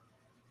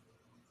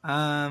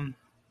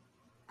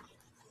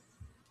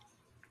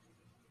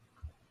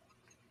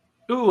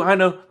 Ooh, I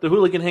know. The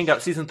Hooligan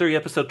Hangout Season 3,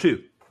 Episode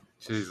 2.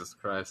 Jesus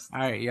Christ. All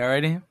right. You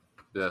ready?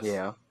 Yes.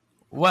 Yeah.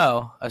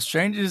 Well, a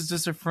stranger is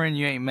just a friend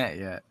you ain't met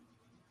yet.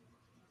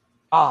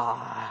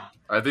 Ah.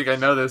 I think I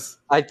know this.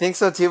 I think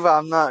so too, but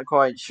I'm not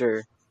quite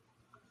sure.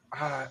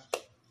 All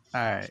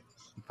right.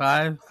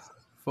 5,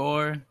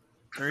 4,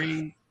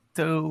 3,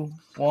 2,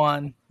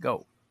 1,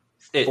 go.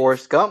 It.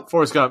 Forrest Gump?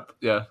 Forrest Gump.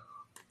 Yeah.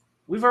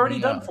 We've already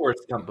No. done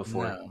Forrest Gump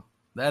before. No,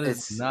 that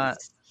is not.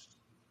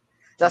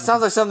 That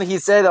sounds like something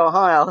he'd say, though,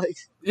 huh,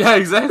 Alex? Yeah,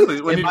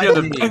 exactly. When It you'd be on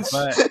the might be, bench.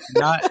 but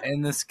not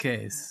in this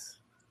case.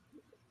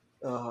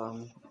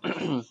 I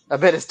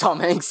bet it's Tom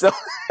Hanks, though.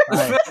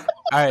 All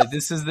right.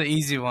 This is the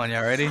easy one.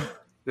 Y'all ready?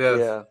 Yes.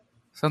 Yeah.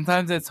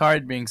 Sometimes it's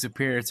hard being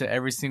superior to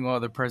every single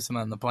other person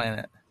on the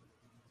planet.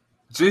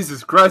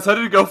 Jesus Christ, how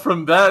did it go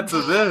from that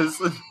to this?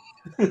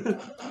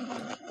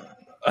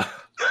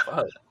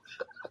 Fuck.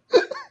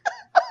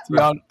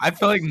 Y'all, I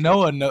feel like no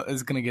one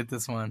is gonna get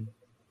this one.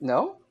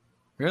 No?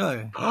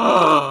 Really?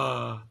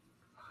 Oh,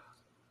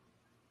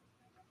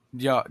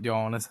 Y'all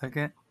want a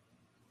second?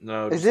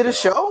 No. Is it a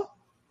show?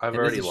 I've It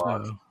already is a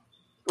lost. show.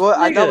 Well,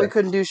 I thought Nigga. we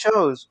couldn't do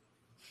shows.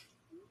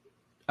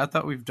 I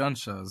thought we've done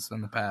shows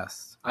in the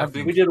past. I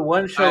think- We did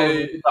one show I-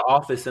 in The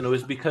Office, and it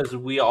was because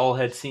we all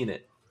had seen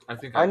it. I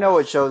think I know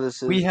what show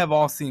this is. We have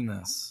all seen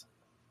this.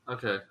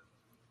 Okay.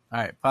 All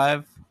right,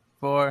 5,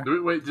 4,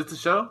 Wait, just a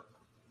show?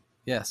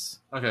 yes,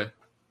 Okay.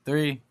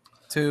 3,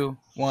 2,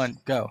 1,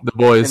 go. The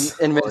Boys.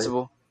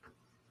 Invincible.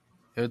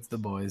 It's the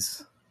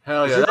boys.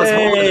 Hell yeah. That was Hey!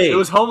 Homelander. It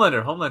was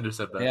Homelander. Homelander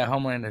said that. Yeah,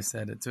 Homelander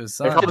said it to his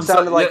They son. called It him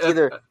sounded like yeah,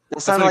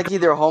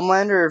 either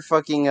Homelander or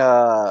fucking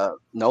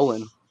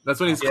Nolan.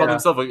 That's when he's Yeah. called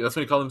himself. That's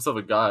when he called himself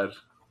a god.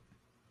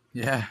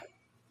 Yeah.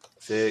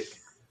 Sick.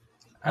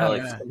 Oh,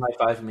 Alex, yeah. come high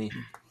five me.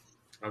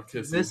 I'll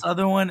kiss This you.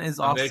 other one is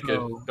I'm also naked.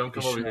 Don't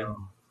come a over here.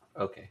 show.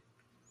 Okay.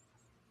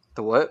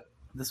 The what?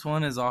 This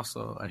one is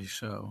also a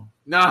show.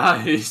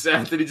 Nice.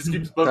 Anthony just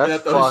keeps bumping That's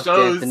at those fucked,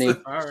 shows. Anthony.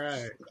 All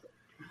right.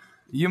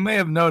 You may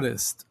have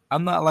noticed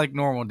I'm not like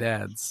normal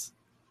dads.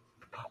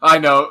 I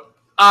know.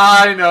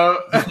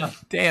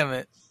 Damn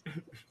it.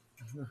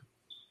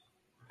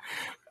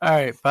 All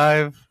right,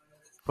 5,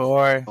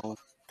 4,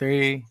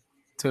 3,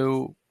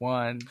 2,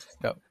 1,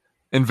 go.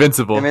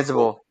 Invincible.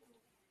 Invincible.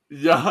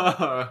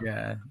 Yeah.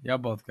 Yeah, y'all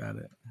both got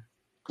it.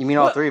 You mean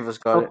all What? three of us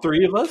got All it?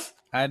 three of us?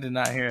 I did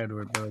not hear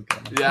Edward, but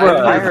okay. Yeah.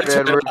 Bruh. I heard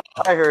Edward.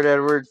 I heard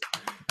Edward.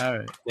 All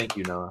right. Thank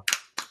you, Noah.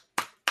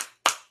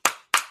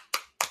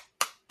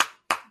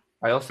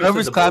 I also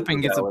Whoever's said The Boys clapping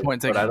with gets a Alex,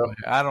 point but taken I away.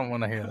 don't. I don't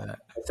want to hear that.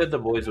 I said The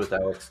Boys with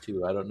Alex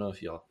too. I don't know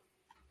if y'all.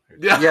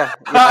 Yeah,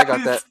 I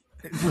got that.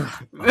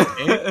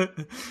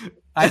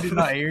 I did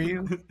not hear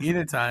you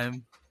either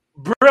time.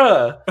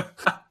 Bruh.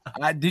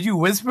 Did you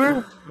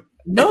whisper?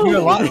 No. You're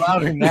a lot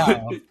louder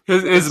now.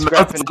 His mouth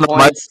Scrapping is on the mic.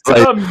 points.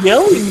 Like, I'm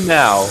yelling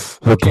now.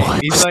 the Okay, boys.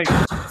 he's like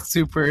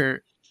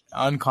super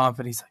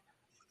unconfident. He's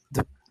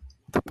like,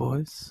 The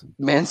boys.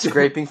 Man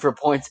scraping for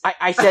points.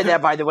 I said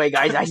that, by the way,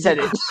 guys. I said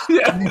it.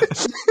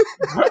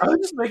 I was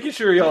just making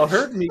sure y'all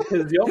heard me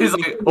because y'all. He's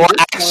like, well,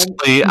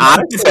 actually,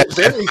 I said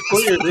very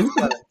clear this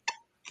time.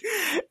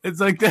 It's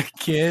like that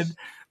kid.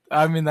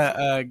 I mean,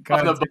 that guy.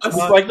 On the bus? It's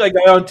like that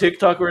guy on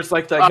TikTok where it's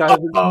like that guy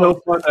who's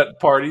no fun at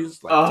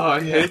parties. Like, I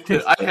hate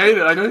it. I hate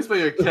it. I know he's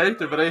playing a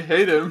character, but I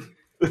hate him.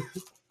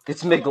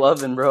 It's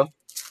McLovin, bro.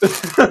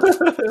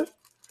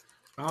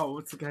 Oh,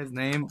 what's the guy's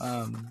name?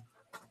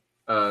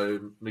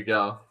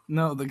 Miguel.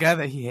 No, the guy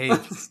that he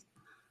hates.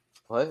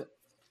 What?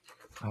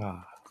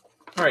 All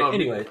right.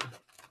 Anyway,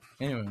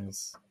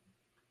 Anyways,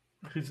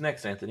 who's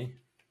next, Anthony?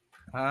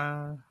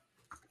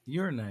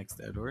 you're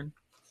next, Edward.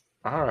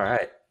 All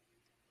right.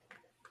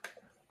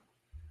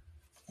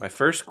 My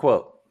first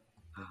quote.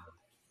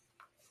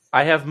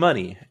 I have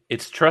money.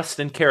 It's trust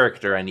and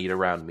character I need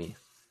around me.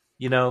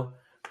 You know,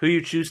 who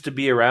you choose to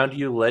be around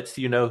you lets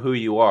you know who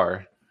you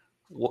are.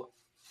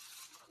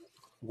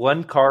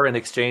 One car in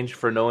exchange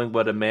for knowing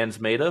what a man's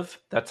made of,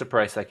 that's a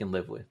price I can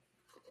live with.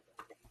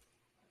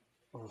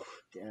 Oh,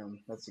 damn.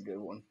 That's a good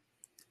one.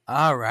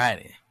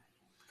 Alrighty.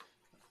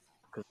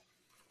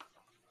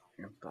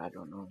 I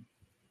don't know.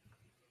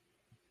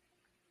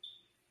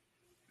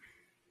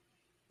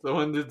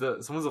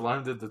 Someone's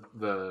alarm did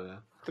the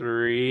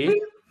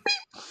 3,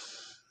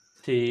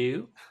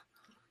 2,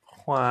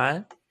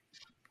 1,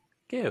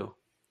 go.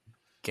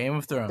 Game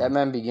of Thrones.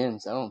 Batman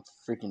Begins. I don't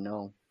freaking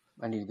know.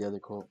 I need the other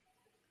quote.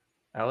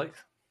 Alex?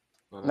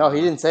 No,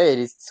 he didn't say it.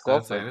 He's I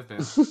didn't say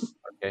anything.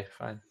 Okay,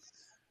 fine.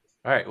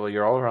 All right, well,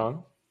 you're all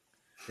wrong.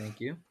 Thank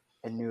you.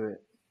 I knew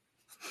it.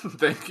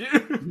 Thank you.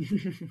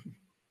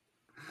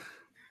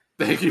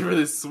 Thank you for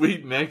this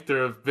sweet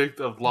nectar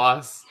of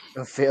loss.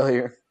 A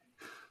failure.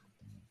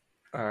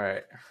 All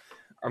right.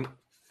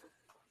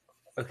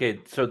 Okay,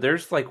 so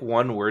there's like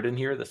one word in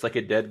here that's like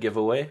a dead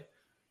giveaway.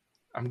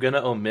 I'm going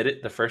to omit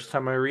it the first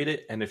time I read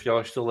it, and if y'all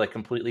are still like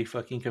completely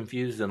fucking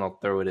confused, then I'll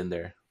throw it in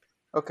there.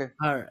 Okay.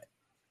 All right.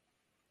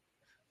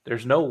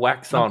 There's no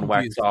wax on,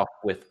 wax off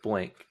with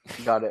blank.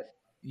 Got it.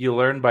 You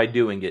learn by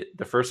doing it.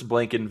 The first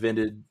blank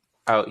invented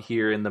out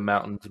here in the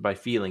mountains by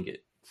feeling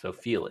it. So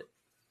feel it.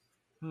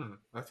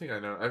 I think I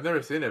know. I've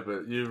never seen it,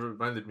 but you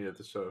reminded me of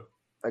the show.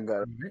 I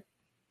got it.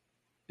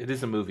 It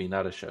is a movie,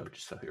 not a show,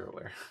 just so you're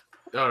aware.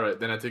 All right,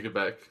 then I take it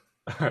back.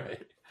 All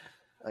right.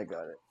 I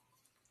got it.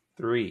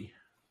 3,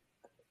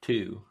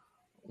 2,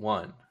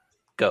 1,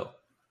 go.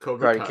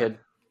 Cobra Karate Kai. Kid.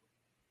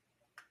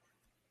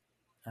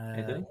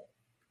 Anthony?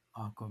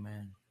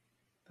 Aquaman.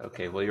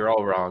 Okay, well, you're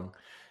all wrong.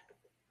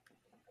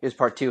 It was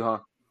part 2, huh?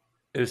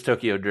 It was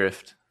Tokyo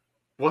Drift.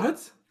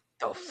 What?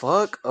 The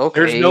fuck? Okay.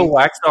 There's no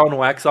wax on,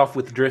 wax off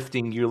with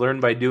drifting. You learn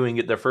by doing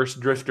it. The first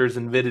drifters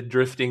invented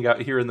drifting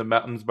out here in the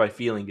mountains by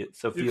feeling it.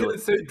 So You feel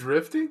couldn't it. say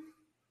drifting?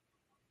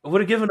 I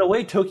would have given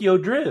away Tokyo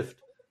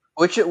Drift.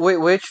 Which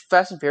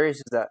Fast and Furious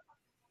is that?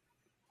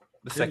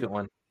 The second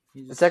one.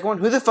 The second one?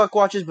 Who the fuck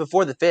watches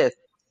before the fifth?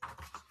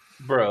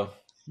 Bro.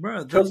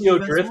 Bro, Tokyo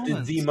Drift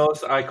is the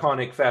most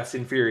iconic Fast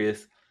and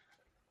Furious.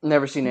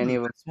 Never seen any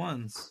of them.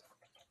 Ones.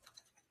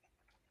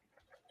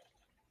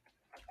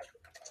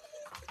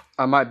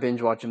 I might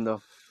binge watch them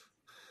though.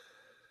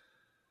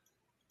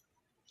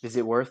 Is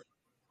it worth?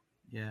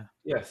 Yeah.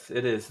 Yes,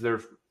 it is.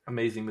 They're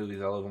amazing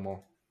movies. I love them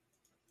all.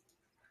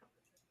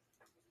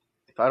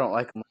 If I don't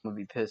like them, I'm gonna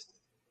be pissed.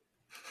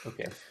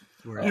 Okay.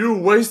 You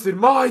wasted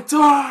my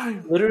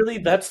time! Literally,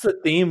 that's the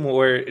theme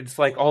where it's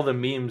like all the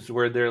memes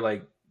where they're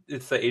like,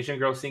 it's the Asian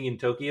girl singing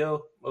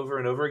Tokyo over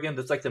and over again.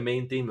 That's like the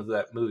main theme of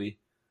that movie.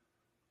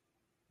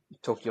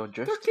 Tokyo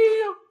Drift.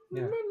 Tokyo.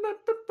 Yeah.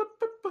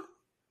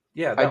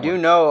 Yeah, I that do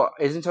one. know.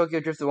 Isn't Tokyo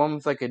Drift the one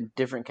with like a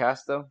different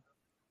cast though?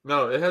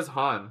 No, it has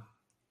Han.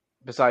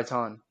 Besides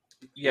Han.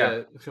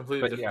 Yeah. It's a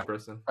completely But different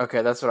person.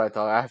 Okay, that's what I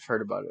thought. I've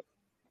heard about it.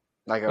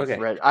 Like Okay.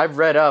 I've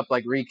read up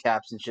like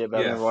recaps and shit, but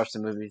Yeah. I've never watched the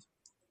movies.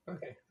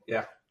 Okay.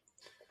 Yeah.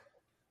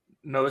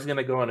 Noah's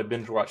gonna go on a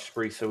binge watch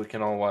spree so we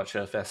can all watch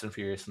Fast and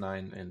Furious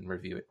 9 and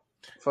review it.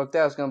 Fuck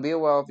that. It's gonna be a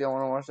while if y'all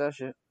want to watch that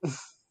shit.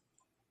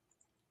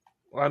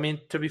 Well, I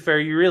mean, to be fair,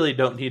 you really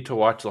don't need to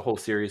watch the whole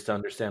series to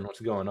understand what's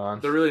going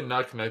on. They're really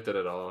not connected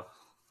at all.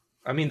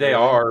 I mean, they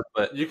are,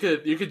 but You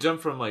could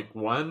jump from like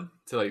 1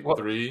 to like Well,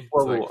 3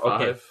 whoa, to like whoa,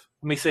 5. okay.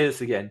 Let me say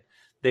this again.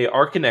 They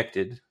are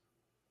connected.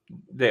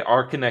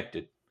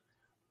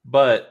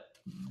 But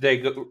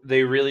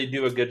they really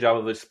do a good job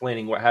of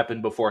explaining what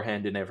happened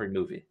beforehand in every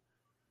movie.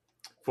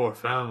 For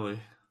family.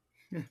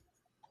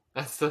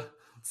 That's the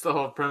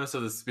whole premise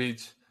of the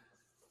speech.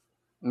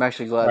 I'm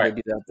actually glad Right.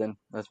 they do that. Then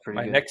that's pretty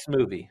My good. next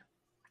movie.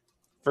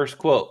 First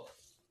quote.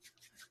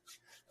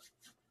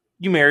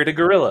 You married a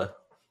gorilla.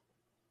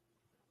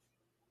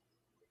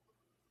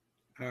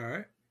 All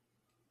right.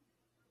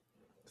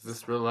 Is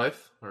this real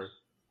life or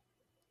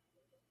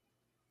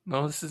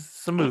No, this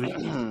is a movie.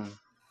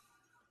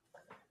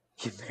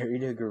 You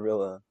married a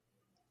gorilla.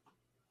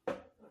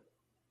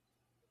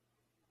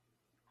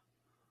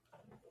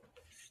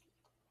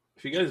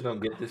 If you guys don't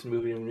get this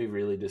movie, I'm gonna be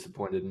really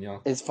disappointed in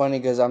y'all. It's funny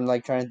because I'm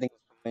like trying to think of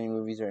so many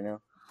movies right now.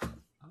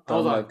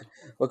 Hold on.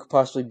 What could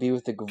possibly be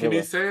with the gorilla? Can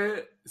you say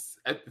it?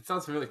 It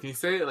sounds familiar. Can you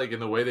say it like in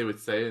the way they would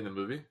say it in the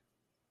movie?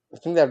 I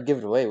think that would give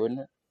it away,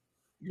 wouldn't it?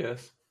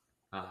 Yes.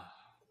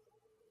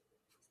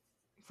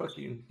 Fuck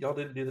you. Y'all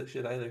didn't do that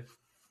shit either.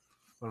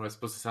 What am I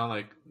supposed to sound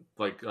like?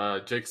 Like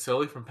Jake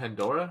Sully from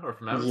Pandora or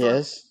from Avatar?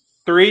 Yes.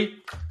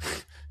 3,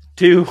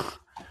 2,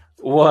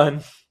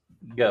 1,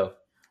 go.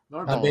 The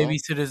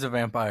babysitter's a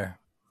vampire.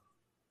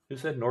 Who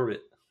said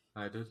Norbit?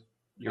 I did.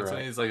 You're That's right.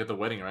 when he's like at the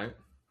wedding, right?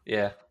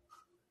 Yeah.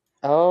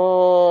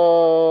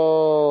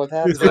 Oh,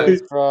 that's where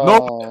it's from.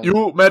 No,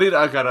 you married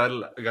a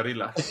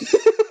gorilla.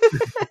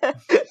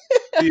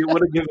 You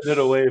would have given it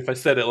away if I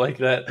said it like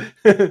that.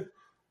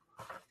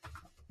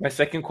 My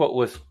second quote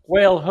was,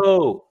 "Whale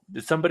ho."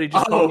 Did somebody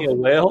just call me a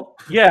whale?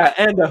 Yeah,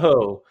 and a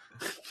hoe.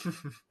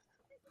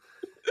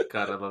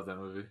 God, I love that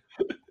movie.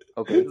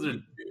 Okay.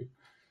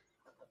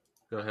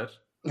 Go ahead.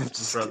 I'm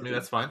just Interrupt me, kidding.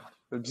 that's fine.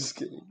 I'm just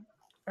kidding.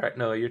 All right,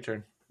 Noah, your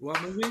turn.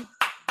 What movie?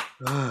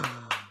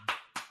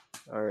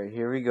 All right,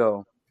 here we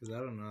go. Because I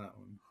don't know that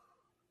one.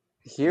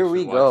 Here You we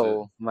should watch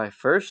go. My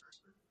first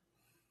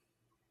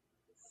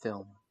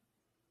film.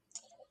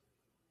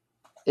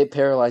 It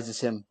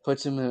paralyzes him,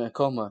 puts him in a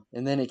coma,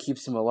 and then it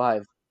keeps him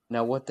alive.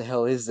 Now, what the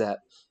hell is that?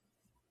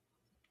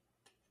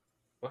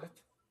 What?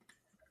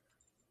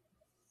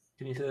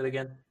 Can you say that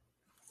again?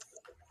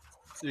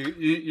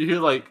 You hear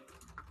like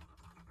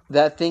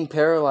That thing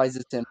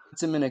paralyzes him,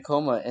 puts him in a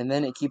coma, and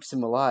then it keeps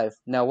him alive.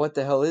 Now, what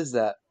the hell is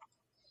that?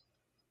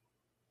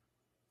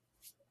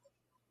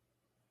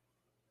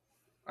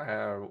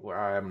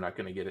 I'm not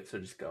going to get it, so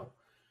just go.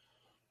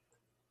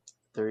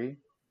 3,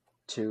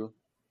 2,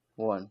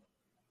 1.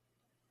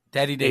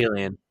 Daddy Day.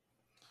 Alien.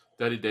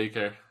 Daddy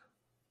Daycare.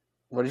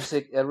 What did you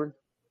say, Edward?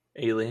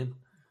 Alien.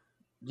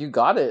 You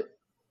got it.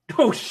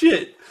 Oh,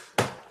 shit.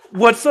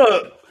 What's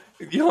up?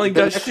 You only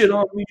got shit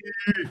on me.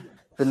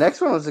 The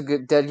next one was a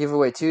good dead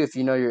giveaway, too, if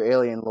you know your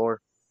alien lore.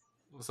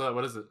 What's that?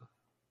 What is it?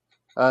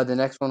 The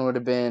next one would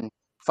have been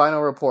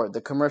Final Report,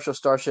 the commercial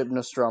starship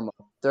Nostromo.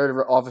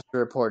 Third officer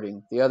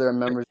reporting. The other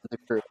members of the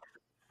crew,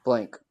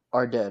 blank,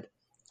 are dead.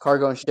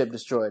 Cargo and ship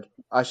destroyed.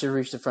 I should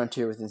reach the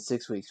frontier within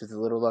 6 weeks. With a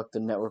little luck, the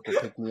network will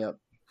pick me up.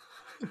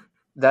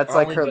 That's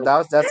like her.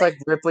 That's like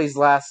Ripley's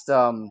last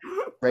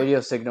radio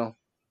signal.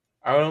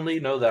 I only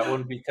know that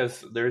one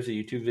because there's a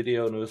YouTube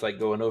video and it was like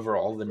going over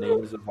all the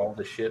names of all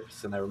the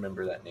ships, and I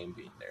remember that name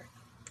being there.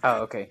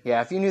 Oh, okay.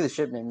 Yeah, if you knew the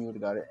ship name, you would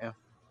have got it. Yeah.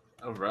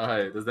 All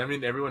right. Does that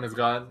mean everyone has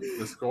gotten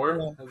the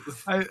score?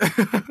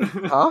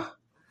 Huh?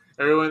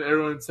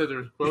 Everyone said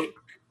their quote.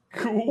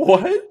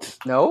 What?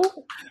 No?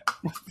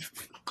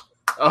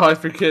 Oh, I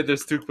forget.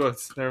 There's 2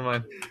 quotes. Never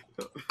mind.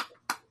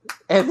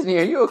 Anthony,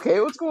 are you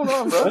okay? What's going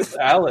on, bro? That's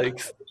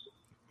Alex.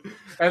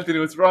 Anthony,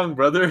 what's wrong,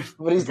 brother?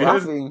 But he's Good?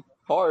 laughing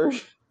hard.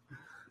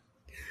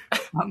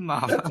 I'm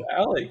not. That's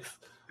Alex.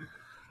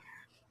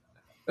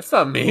 That's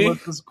not me.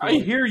 I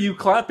hear you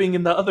clapping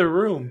in the other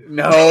room.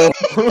 No.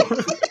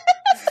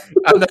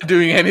 I'm not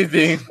doing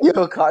anything.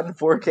 Yo, cotton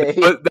 4K.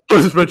 But that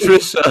was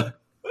Patricia.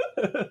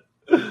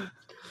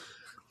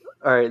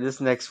 All right,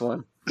 this next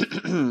one.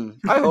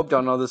 I hope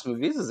y'all know this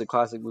movie. This is a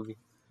classic movie.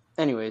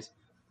 Anyways,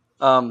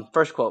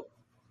 first quote.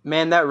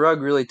 Man, that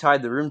rug really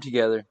tied the room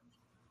together.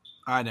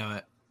 I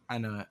know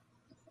it.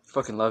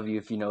 Fucking love you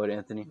if you know it,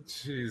 Anthony.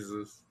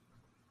 Jesus.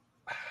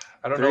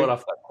 I don't 3, know it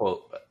off that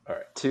quote, but all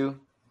right. 2,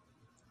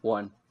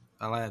 1.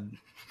 Aladdin.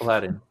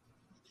 Aladdin.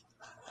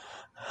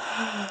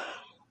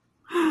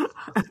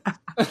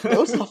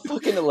 No, it's not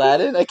fucking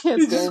Aladdin. I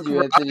can't stand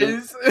you,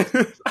 Anthony.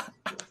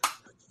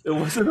 It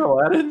wasn't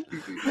Aladdin?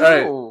 All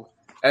right. No.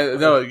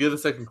 No, give the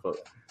second quote.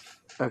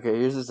 Okay,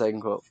 here's the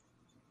second quote.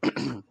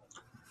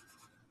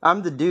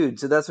 I'm the dude,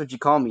 so that's what you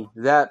call me.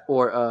 That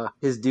or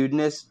his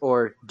dudeness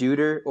or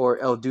duder or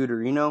El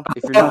Duderino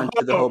if you're not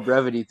into the whole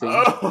brevity thing.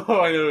 Oh,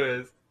 I know it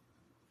is.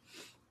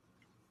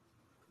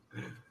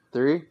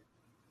 3,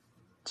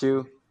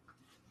 2,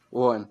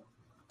 1.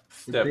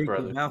 Step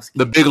brother.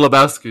 The Big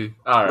Lebowski.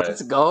 All right.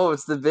 Let's go.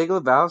 It's the Big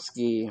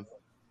Lebowski.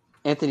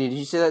 Anthony, did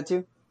you say that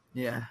too?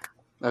 Yeah.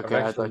 Okay,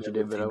 I've I actually thought you never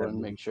did, but I seen that wanted to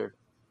movie. make sure.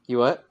 You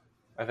what?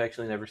 I've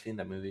actually never seen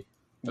that movie. You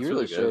That's really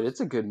really good. should. It's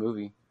a good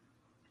movie.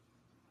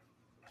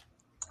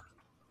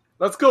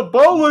 Let's go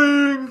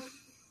bowling.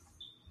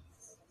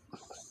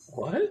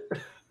 What?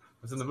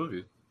 It's in the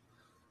movie.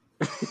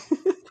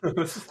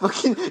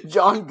 Fucking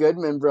John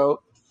Goodman, bro.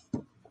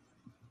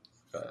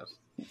 God.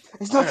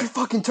 It's not your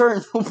fucking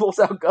turn. Who pulls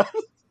out gun?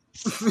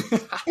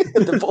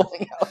 The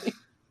bowling alley.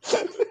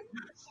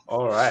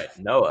 All right,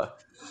 Noah.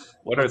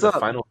 What What's are the up?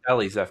 final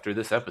tallies after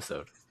this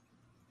episode?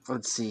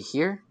 Let's see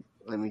here.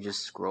 Let me just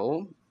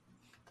scroll.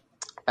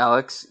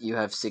 Alex, you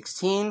have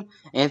 16.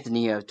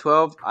 Anthony, you have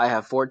 12. I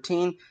have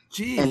 14.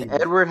 Jeez. And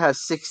Edward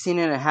has 16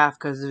 and a half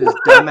because of his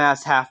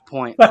dumbass half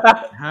point.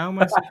 How am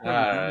I supposed to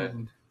Alright.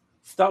 know?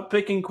 Stop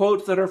picking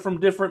quotes that are from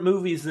different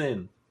movies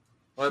then.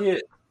 What?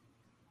 Shit.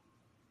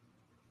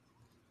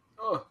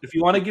 Oh. If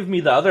you want to give me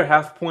the other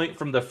half point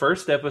from the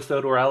first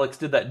episode where Alex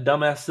did that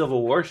dumbass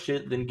Civil War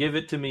shit, then give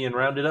it to me and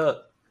round it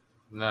up.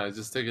 No,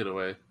 just take it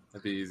away.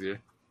 That'd be easier.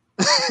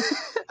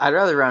 I'd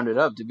rather round it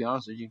up, to be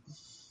honest with you.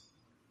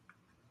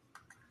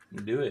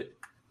 Do it.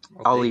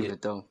 I'll leave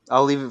it though.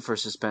 I'll leave it for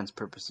suspense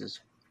purposes.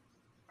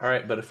 All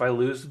right, but if I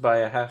lose by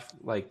a half,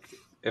 like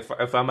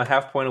if I'm a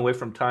half point away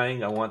from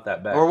tying, I want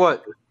that back. Or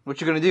what? What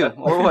you gonna do?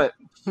 Or what?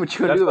 What you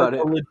gonna do about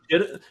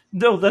it?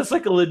 No, that's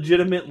like a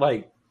legitimate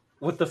like.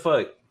 What the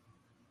fuck?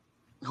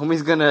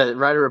 Homie's gonna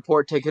write a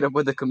report, take it up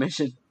with the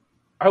commission.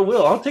 I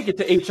will. I'll take it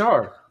to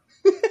HR.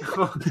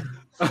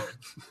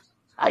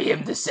 I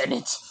am the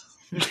Senate.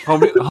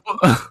 Homie's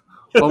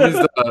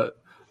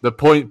the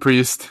point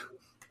priest.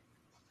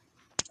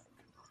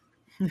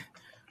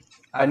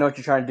 I know what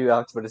you're trying to do,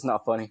 Alex, but it's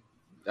not funny.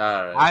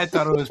 Right. I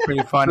thought it was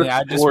pretty funny.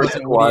 I just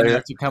wasn't waiting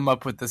enough to come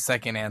up with the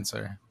second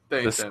answer.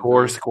 Thanks, the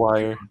score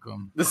squire.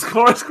 The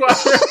score squire.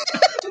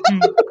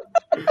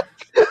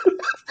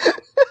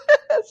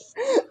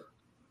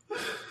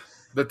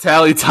 The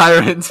tally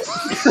tyrant.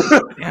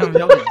 Damn,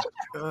 that was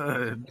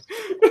good.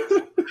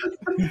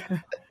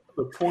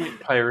 The point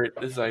pirate,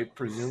 as I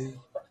presume.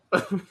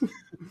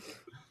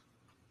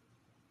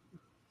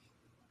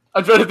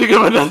 I'm trying to think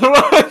of another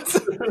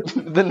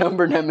one. The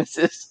number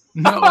nemesis.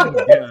 No,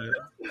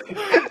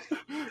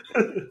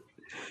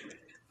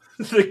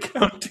 The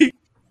county.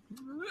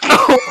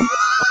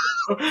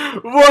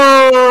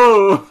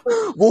 Whoa!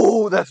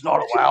 Whoa, that's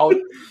not allowed.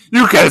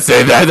 You can't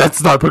say that.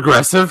 That's not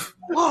progressive.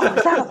 Whoa,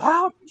 is that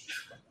allowed?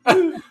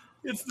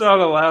 It's not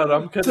allowed.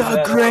 I'm cutting the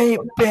that Great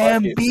out.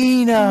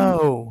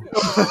 Bambino.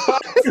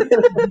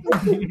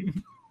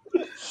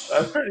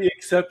 I've already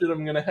accepted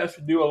I'm going to have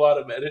to do a lot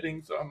of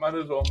editing, so I might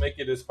as well make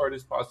it as hard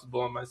as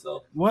possible on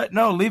myself. What?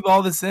 No, leave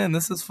all this in.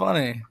 This is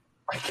funny.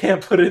 I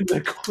can't put it in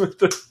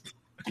the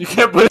You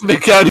can't put it in the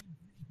county.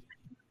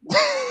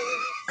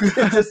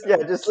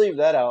 just leave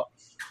that out.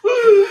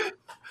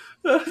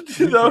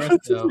 Dude, that was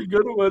such a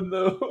good one,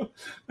 though.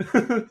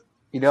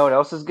 You know what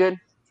else is good?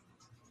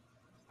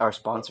 Our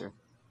sponsor.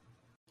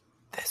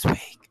 This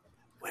week,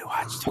 we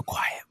watched A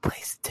Quiet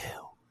Place 2,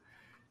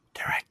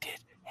 directed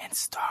and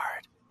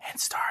starring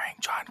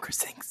John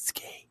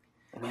Krasinski.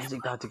 And he's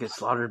about to get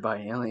slaughtered by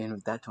an alien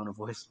with that tone of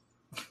voice.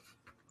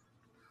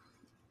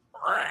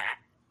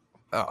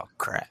 Oh,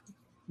 crap.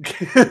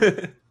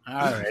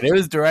 All right. It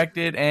was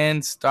directed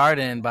and starred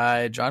in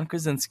by John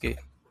Krasinski. It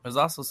was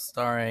also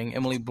starring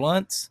Emily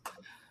Blunt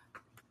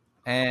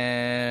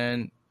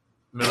and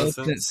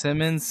Millicent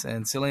Simmons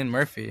and Cillian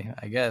Murphy,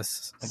 I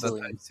guess. If that's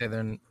how you say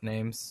their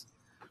names.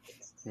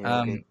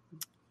 Yeah, okay.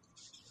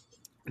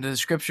 The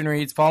description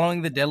reads,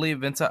 following the deadly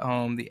events at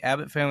home, the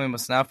Abbott family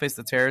must now face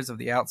the terrors of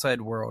the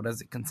outside world as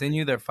they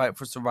continue their fight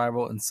for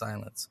survival in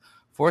silence.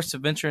 Forced to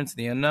venture into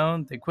the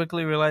unknown, they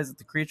quickly realize that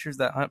the creatures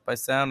that hunt by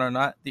sound are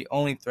not the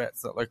only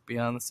threats that lurk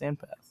beyond the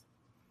sandpath.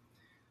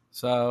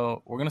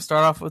 So we're going to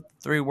start off with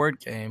the 3-word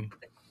game.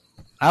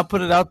 I'll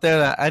put it out there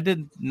that I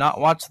did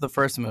not watch the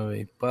first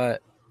movie,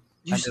 but...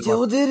 You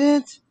still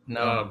didn't?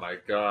 No. Oh my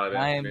god,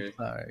 I Anthony. am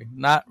sorry.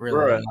 Not really.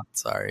 Bruh. I'm not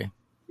sorry.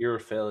 You're a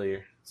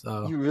failure.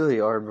 So, You really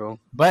are, bro.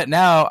 but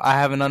now I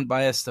have an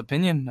unbiased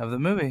opinion of the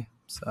movie.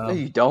 So No,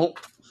 you don't.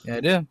 yeah, I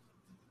do.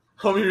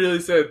 Homie really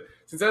said,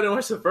 since I didn't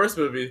watch the first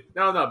movie,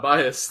 now I'm not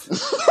biased.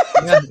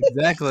 Yeah,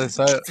 exactly.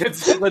 So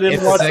Since- I didn't if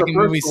the watch the second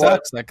movie first one.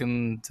 sucks, I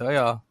can tell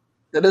y'all.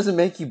 That doesn't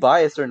make you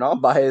biased or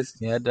not biased.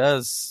 Yeah, it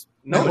does.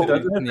 No, it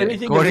doesn't. If Yeah,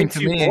 anything, it according makes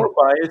to you me. more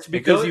biased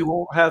because goes- you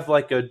won't have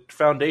like a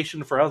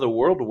foundation for how the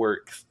world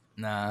works.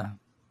 Nah.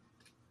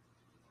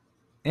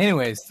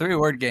 Anyways,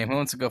 3-word game. Who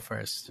wants to go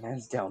first?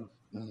 Hands down.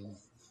 Mm.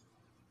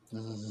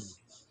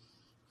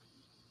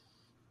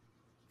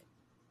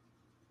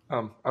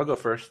 I'll go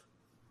first.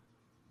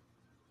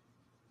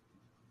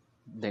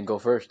 Then go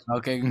first.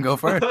 Okay, you can go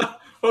first.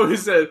 Homie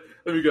said,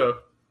 let me go.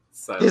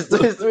 His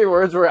Silence. 3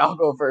 words were, I'll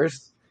go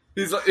first.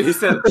 He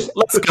said,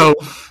 let's go.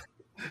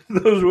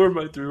 Those were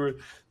my 3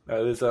 words.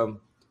 There's a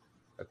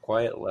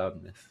quiet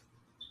loudness.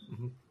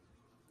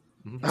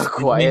 A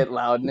quiet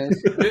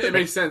loudness. It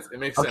makes sense. It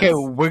makes Okay,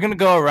 sense. we're gonna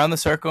go around the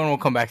circle and we'll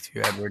come back to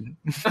you, Edward.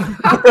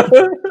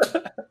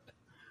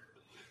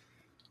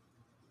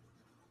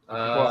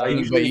 Well,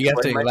 but you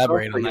have to explain myself,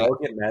 elaborate on but that. y'all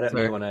get mad at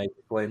me Sorry. when I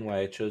explain why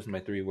I chose my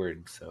 3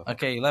 words. So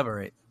Okay,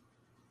 elaborate.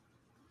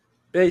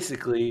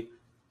 basically,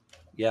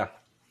 yeah.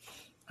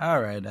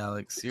 All right,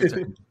 Alex, your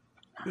turn.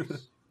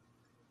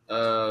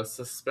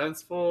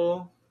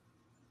 Suspenseful,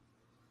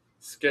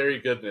 scary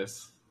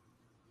goodness.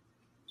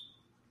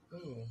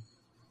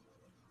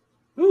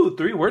 Ooh,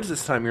 3 words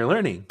this time. You're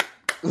learning.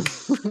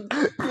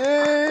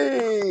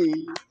 Yay!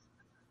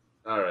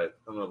 All right,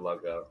 I'm gonna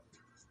log out.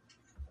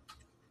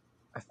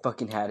 I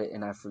fucking had it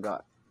and I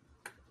forgot.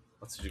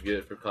 That's what you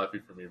get for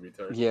copying from me,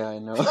 retard. Yeah, I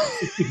know.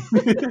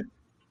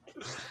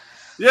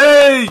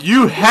 Yay!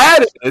 You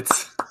had it.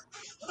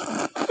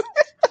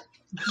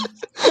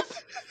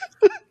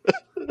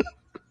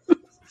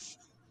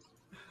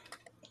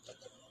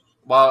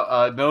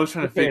 While Noah's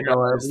trying to figure out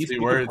Noah, at those least 3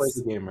 you can play words,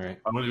 the game right.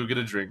 I'm gonna go get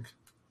a drink.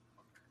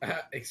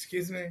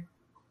 Excuse me?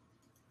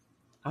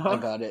 I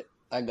got it.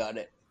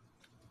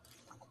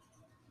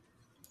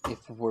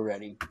 If we're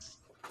ready.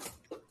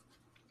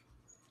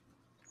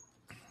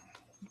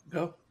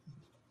 Go.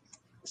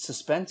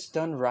 Suspense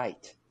done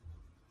right.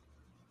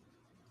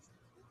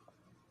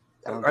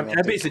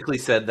 I basically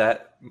said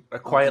that. A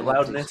quiet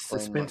loudness,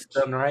 suspense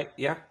done right.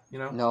 Yeah, you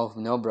know.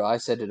 No, bro. I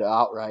said it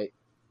outright.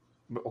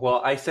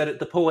 Well, I said it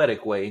the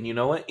poetic way, and you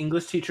know what?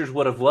 English teachers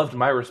would have loved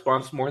my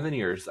response more than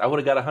yours. I would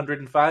have got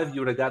 105.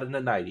 You would have gotten a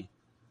 90.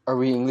 Are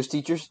we English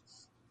teachers?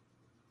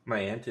 My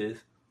aunt is.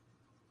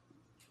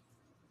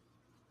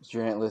 Does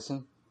your aunt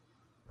listen?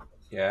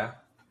 Yeah.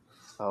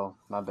 Oh,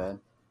 my bad.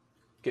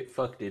 Get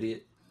fucked,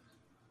 idiot.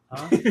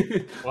 Huh?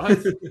 What?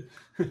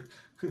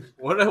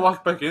 What did I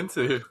walk back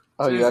into?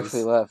 Oh, Jesus. You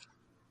actually left.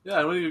 Yeah,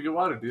 I went to get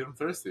water, dude. I'm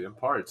thirsty. I'm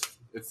parched.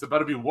 It's about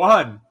to be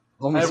 1.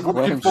 I have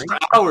worked in 4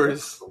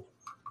 hours.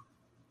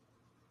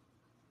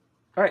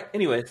 All right.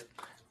 Anyways,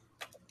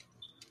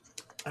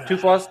 2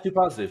 false, 2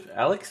 positive.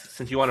 Alex,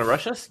 since you want to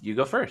rush us, you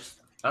go first.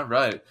 All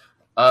right.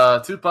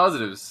 2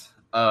 positives.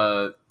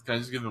 Can I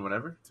just give them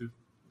whatever? 2.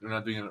 We're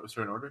not doing it in a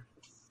certain order.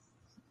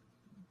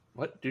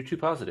 What? Do 2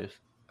 positives.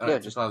 Yeah,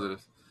 just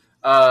positives.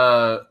 Wait,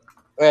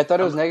 I thought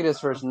it was negatives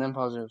first and then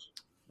positives.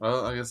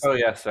 Well, I guess. Oh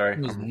yeah, sorry.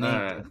 All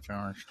right.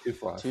 2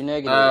 flaws. 2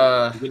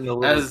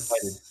 negatives.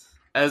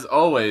 As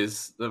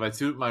always,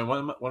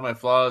 one of my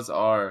flaws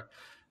are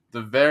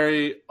the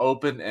very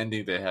open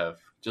ending they have,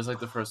 just like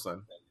the first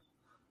one.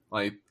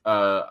 Like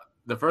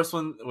the first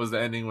one was the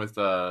ending with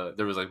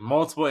there was like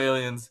multiple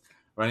aliens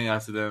running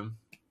after them.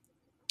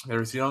 They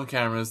were seen on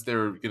cameras. They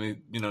were gonna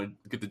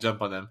get the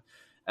jump on them,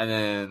 and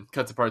then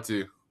cut to part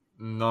 2.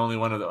 Only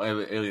one of the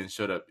aliens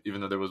showed up,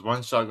 even though there was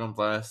 1 shotgun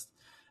blast,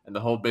 and the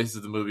whole basis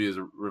of the movie is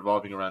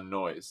revolving around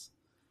noise.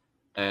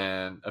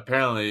 And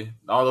apparently,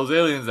 all those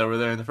aliens that were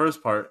there in the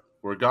first part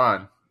were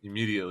gone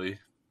immediately.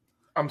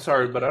 I'm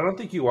sorry, but I don't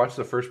think you watched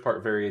the first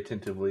part very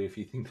attentively. If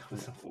you think that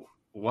was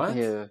what?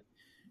 Yeah.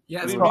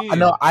 Yeah, I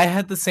know. I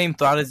had the same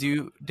thought as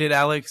you did,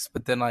 Alex,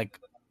 but then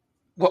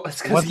well,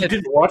 it's because you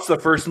didn't watch the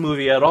first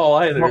movie at all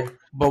either.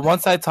 But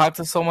once I talked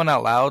to someone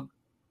out loud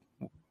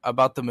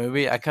about the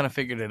movie, I kind of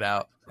figured it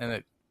out, and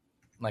it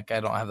I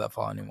don't have that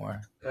flaw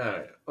anymore. All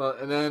right. Well,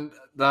 and then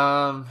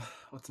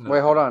what's another?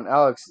 Wait, hold on,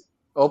 Alex.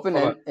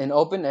 An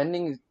open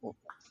ending.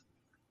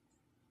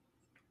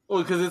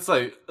 Well, because it's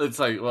like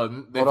well,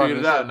 they figured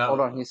it out.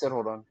 Hold on, he said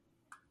hold on.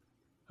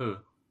 Who?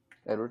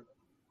 Edward.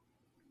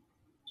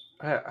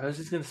 I was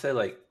just gonna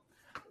say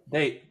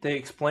they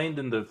explained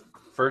in the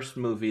first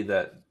movie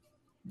that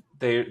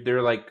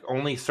they're like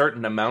only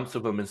certain amounts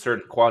of them in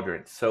certain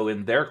quadrants. So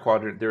in their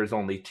quadrant, there's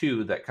only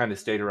 2 that kind of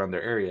stayed around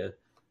their area,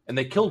 and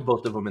they killed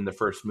both of them in the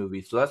first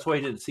movie. So that's why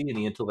you didn't see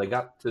any until they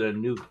got to the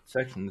new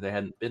section that they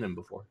hadn't been in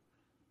before.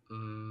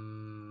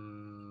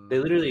 They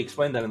literally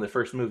explained that in the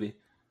first movie.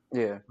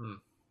 Yeah.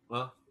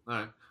 Well,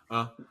 all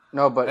right.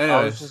 No, but anyways.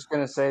 I was just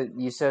gonna say,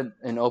 you said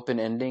an open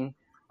ending.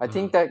 I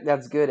think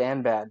that's good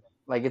and bad.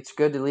 Like, it's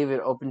good to leave it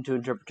open to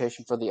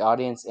interpretation for the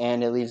audience,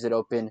 and it leaves it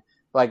open.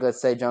 Like,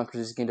 let's say John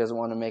Krasinski doesn't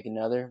want to make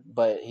another,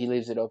 but he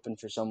leaves it open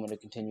for someone to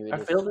continue it. I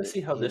fail to see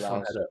how this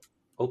one had an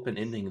open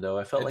ending, though.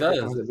 I felt like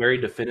it was a very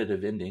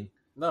definitive ending.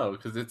 No,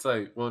 because it's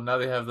like, well, now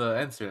they have the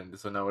answer,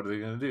 so now what are they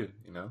going to do?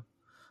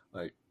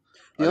 Like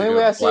the only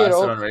way I see it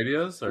on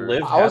radios, or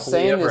I was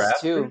saying this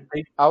too.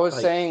 I was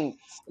saying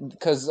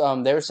because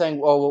they were saying,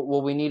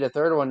 well, we need a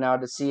third one now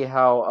to see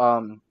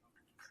how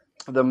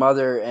the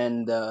mother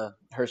and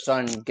her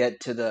son get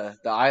to the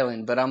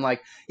island. But I'm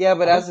like, yeah,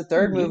 but as a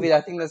third movie,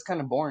 I think that's kind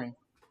of boring.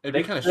 It'd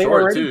be kind of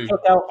short too. They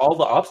took out all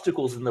the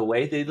obstacles in the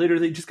way. They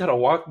literally just got to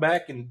walk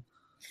back, and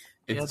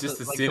it's just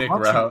a scenic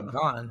route.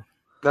 Gone.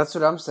 That's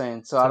what I'm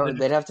saying. So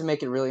they'd have to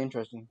make it really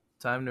interesting.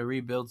 Time to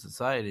rebuild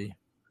society.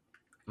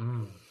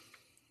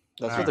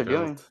 That's what they're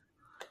doing.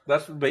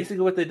 That's basically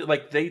what they did.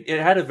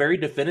 It had a very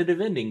definitive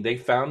ending. They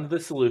found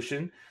the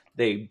solution.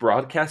 They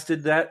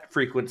broadcasted that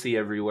frequency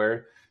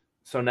everywhere.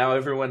 So now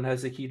everyone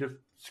has the key to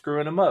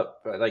screwing them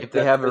up. If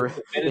they have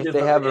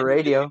a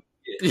radio.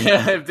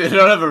 Yeah, if they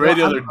don't have a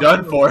radio, they're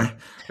done for.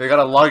 They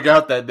gotta log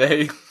out that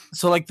day.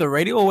 So the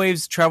radio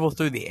waves travel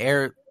through the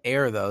air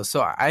though.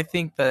 So I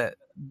think that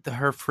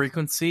her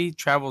frequency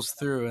travels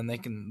through, and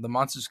the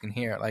monsters can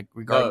hear it,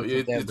 regardless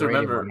if they have the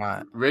radio or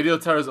not. Radio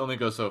towers only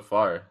go so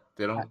far.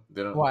 They don't.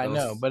 Well, I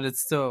know, but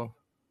it's still.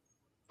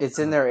 It's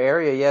in their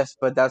area, yes,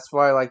 but that's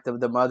why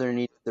the mother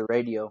needs the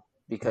radio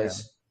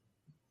because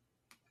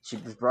she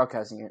was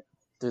broadcasting it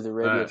through the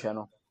radio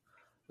channel.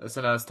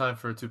 So now it's time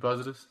for 2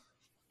 positives.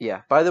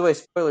 Yeah. By the way,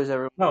 spoilers,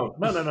 everyone.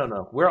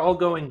 No. We're all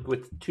going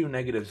with 2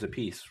 negatives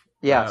apiece.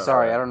 Yeah.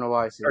 Sorry, I don't know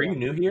why I said. Are you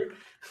new here?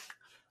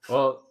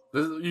 Well,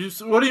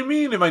 what do you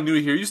mean? Am I new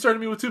here? You started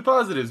me with 2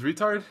 positives,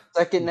 retard.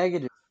 Second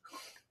negative.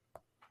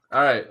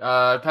 All right.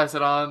 I pass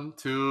it on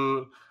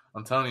to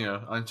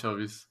Antonio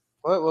Anchovies.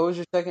 What was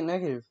your second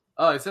negative?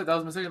 Oh, I said that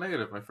was my second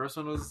negative. My first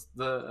one was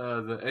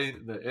the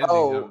ending.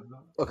 Oh,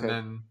 okay. And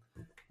then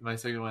my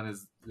second one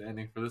is the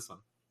ending for this one.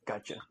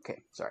 Gotcha.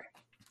 Okay, sorry.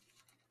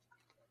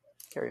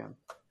 Carry on.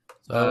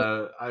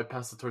 So I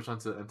pass the torch on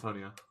to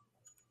Antonio.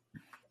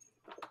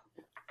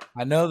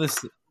 I know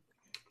this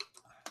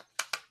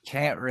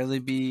can't really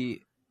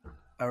be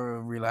a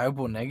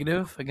reliable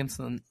negative against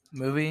the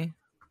movie,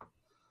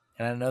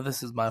 and I know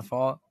this is my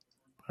fault,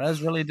 but I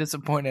was really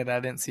disappointed I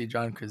didn't see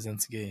John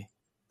Krasinski.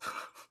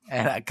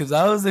 and because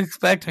I was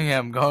expecting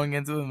him going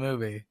into the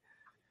movie,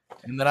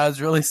 and then I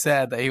was really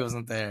sad that he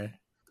wasn't there.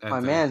 My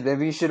man,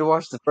 maybe you should have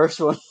watched the first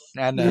one.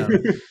 I know.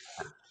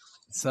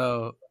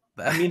 So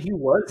I mean, he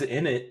was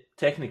in it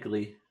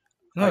technically.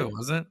 No, he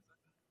wasn't.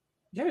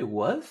 Yeah, he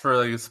was for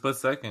like a split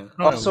second.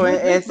 No, also,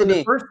 Anthony,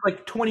 the first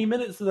like 20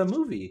 minutes of the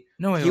movie.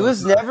 No, he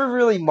was never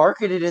really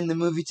marketed in the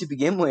movie to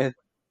begin with.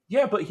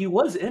 Yeah, but he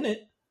was in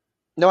it.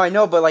 No, I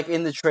know, but like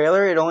in the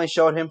trailer, it only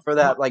showed him for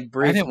that like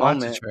brief moment. I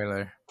didn't watch the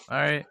trailer. All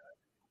right.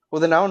 Well,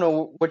 then I don't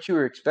know what you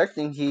were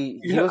expecting. He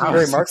wasn't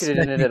very marketed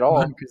in it at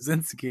all.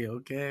 Krasinski,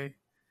 okay.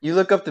 You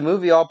look up the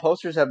movie, all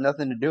posters have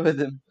nothing to do with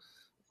him.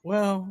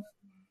 Well,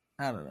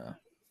 I don't know.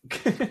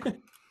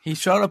 He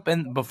showed up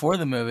before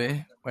the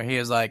movie where he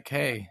was like,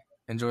 "Hey,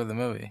 enjoy the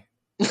movie."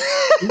 In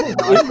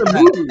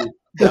the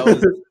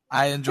movie.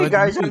 I enjoyed. Hey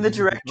guys, I'm the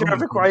director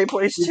of A Quiet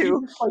Place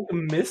too. Like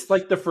missed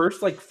like the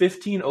first like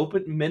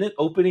 15-minute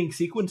opening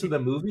sequence of the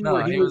movie no,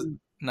 where he was.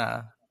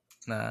 Nah,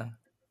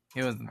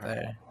 he wasn't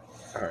there.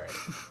 All right.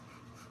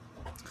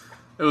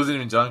 It wasn't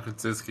even John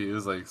Krasinski. It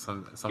was like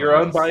some your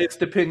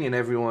unbiased opinion,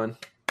 everyone.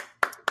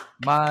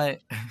 My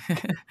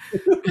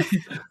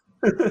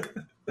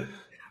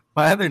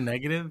other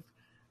negative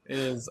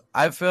is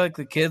I feel like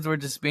the kids were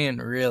just being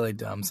really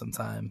dumb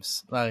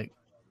sometimes, like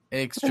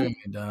extremely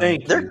dumb.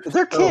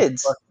 They're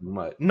kids.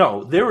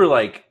 No, they were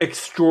like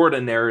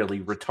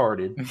extraordinarily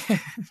retarded.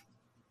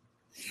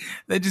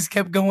 They just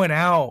kept going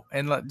out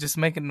and like just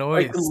making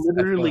noise. Like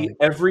literally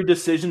every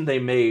decision they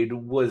made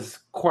was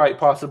quite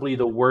possibly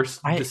the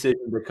worst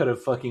decision they could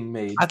have fucking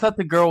made. I thought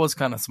the girl was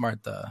kind of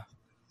smart though,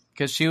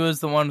 because she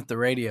was the one with the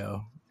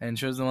radio, and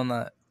she was the one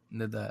that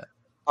did that.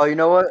 Oh, you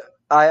know what?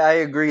 I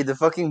agree. The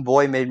fucking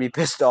boy made me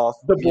pissed off.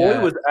 The boy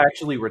was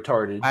actually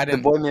retarded. The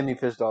boy made me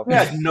pissed off. He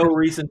had no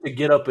reason to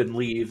get up and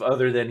leave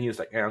other than he was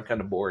like, hey, I'm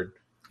kind of bored.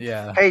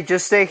 Yeah. Hey,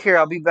 just stay here.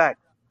 I'll be back.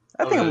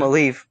 I think I'm going to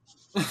leave.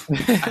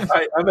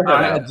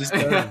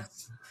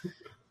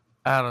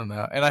 I don't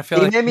know. And I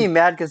feel he made me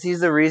mad because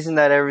he's the reason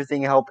that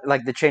everything helped,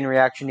 like the chain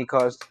reaction he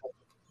caused.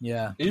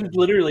 Yeah. It was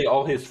literally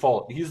all his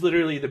fault. He's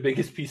literally the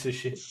biggest piece of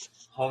shit.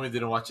 Homie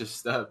didn't watch his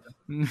step.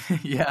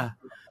 Yeah.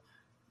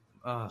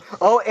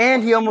 Oh,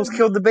 and he almost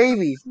killed the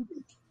baby.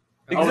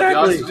 Exactly. Oh, the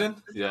oxygen?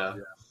 Yeah.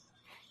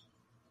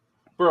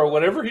 Bro,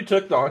 whenever he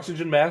took the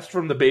oxygen mask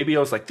from the baby, I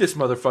was like, this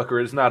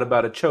motherfucker is not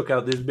about to choke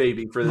out this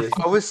baby for this.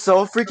 I was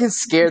so freaking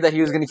scared that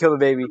he was going to kill the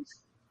baby.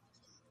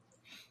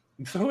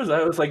 So was I.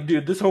 I was like,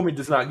 dude, this homie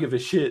does not give a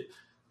shit.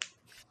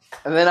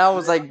 And then I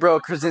was like, bro,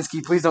 Krasinski,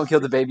 please don't kill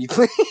the baby,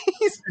 please.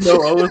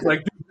 No, I was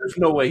like, dude, there's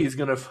no way he's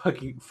going to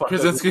fucking fuck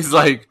Krasinski's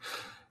like,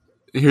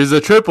 here's a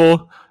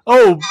triple.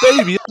 Oh,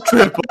 baby, a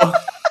triple.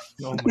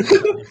 Oh my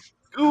God.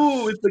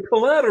 Ooh, it's the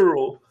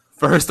collateral.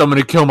 First, I'm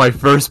gonna kill my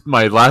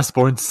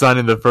last-born son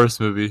in the first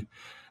movie.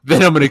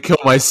 Then I'm gonna kill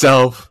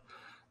myself.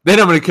 Then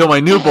I'm gonna kill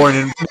my newborn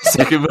in the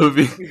second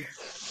movie.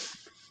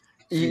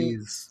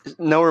 Jeez.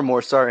 No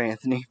remorse, sorry,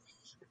 Anthony.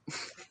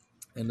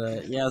 And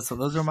yeah, so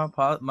those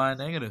are my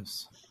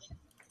negatives.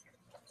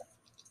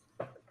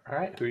 All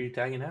right, who are you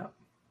tagging out?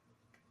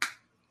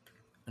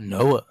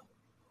 Noah.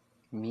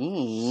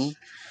 Me?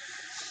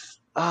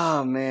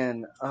 Oh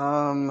man.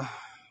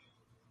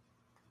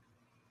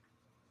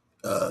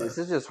 This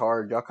is just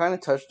hard. Y'all kind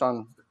of touched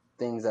on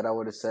things that I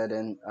would have said,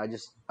 and I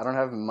don't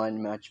have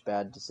much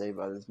bad to say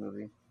about this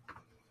movie.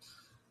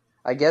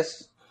 I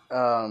guess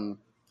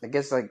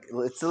like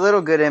it's a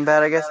little good and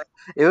bad. I guess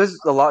it was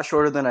a lot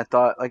shorter than I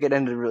thought. Like it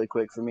ended really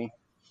quick for me,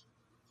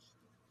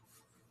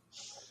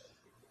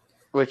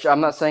 which I'm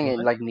not saying it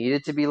like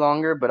needed to be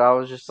longer, but I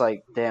was just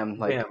like, damn,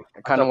 like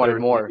I kind of wanted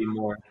more.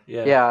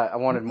 Yeah, I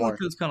wanted more. It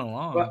was kind of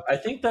long. But I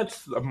think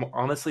that's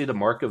honestly the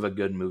mark of a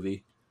good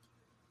movie.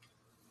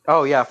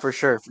 Oh yeah, for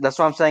sure. That's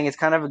what I'm saying. It's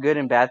kind of a good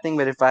and bad thing,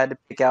 but if I had to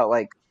pick out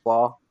like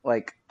flaw,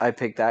 like I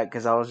picked that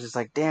because I was just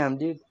like, damn,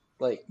 dude,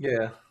 like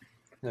yeah,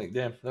 like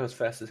damn, that was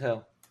fast as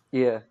hell.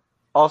 Yeah.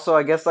 Also,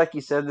 I guess like you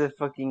said, the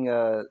fucking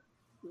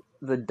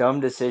the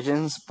dumb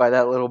decisions by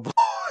that little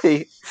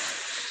boy,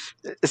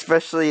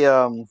 especially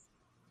I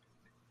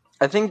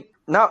think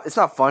it's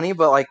not funny,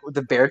 but like with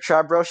the bear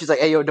trap, bro. She's like,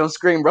 hey yo, don't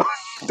scream, bro.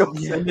 Don't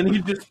yeah, and then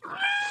he just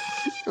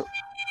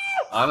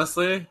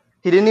honestly.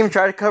 He didn't even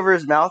try to cover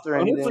his mouth or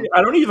anything. Honestly,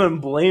 I don't even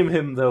blame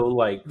him though.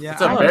 Like, yeah,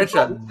 it's a bear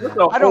trap.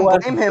 I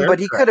don't blame him, but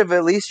he could have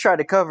at least tried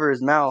to cover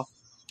his mouth.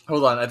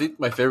 Hold on, I think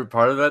my favorite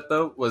part of that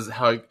though was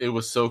how it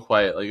was so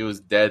quiet, like it was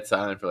dead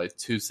silent for like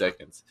 2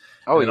 seconds.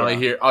 Oh, and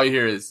yeah. All you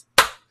hear is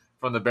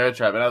from the bear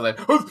trap, and I was like,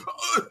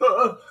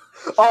 oh,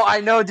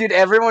 I know, dude.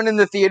 Everyone in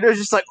the theater is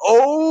just like,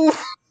 oh,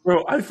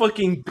 bro, I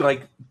fucking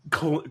like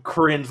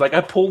cringed. Like I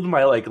pulled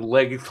my like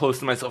leg close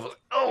to myself. I was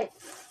like, oh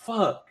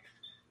fuck.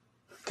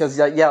 Because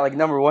yeah, like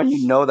number one,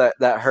 you know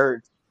that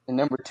hurts, and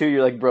number two,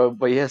 you're like, bro,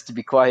 but he has to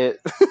be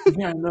quiet.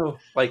 Yeah, I know.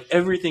 Like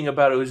everything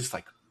about it was just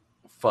like,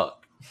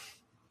 fuck.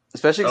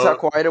 Especially because how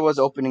quiet it was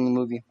opening the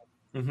movie.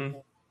 Mm-hmm.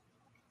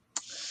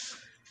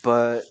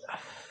 But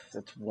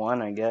that's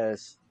one, I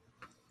guess.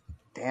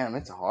 Damn,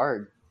 it's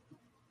hard.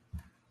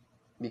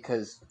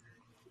 Because,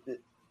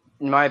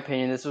 in my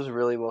opinion, this was a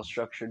really well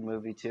structured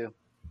movie too.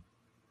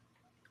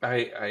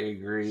 I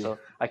agree. So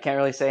I can't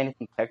really say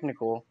anything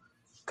technical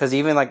because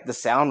even like the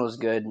sound was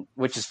good,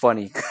 which is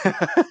funny.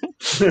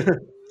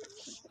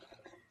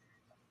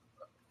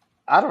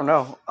 I don't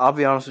know. I'll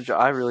be honest with you.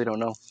 I really don't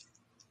know.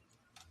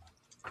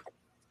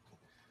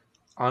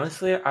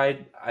 Honestly,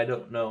 I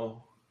don't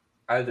know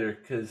either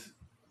because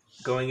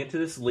going into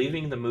this,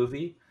 leaving the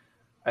movie,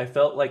 I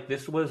felt like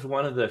this was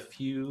one of the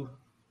few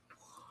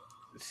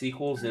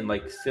sequels in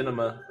like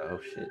cinema. Oh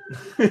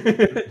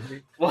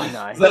shit! What?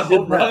 Nice. Is that a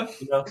home run?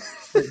 You know,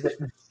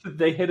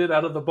 they hit it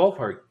out of the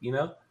ballpark. You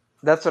know,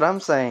 That's what I'm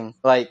saying.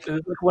 Like, it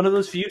was like one of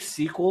those few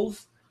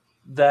sequels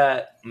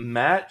that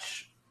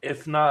match,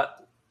 if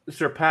not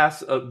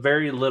surpass, a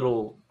very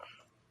little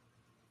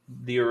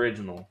the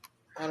original.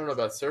 I don't know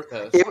about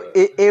surpass.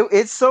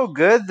 it's so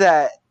good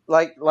that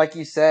like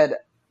you said,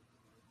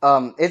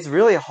 it's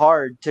really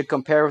hard to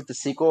compare with the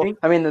sequel.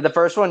 I mean, the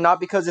first one,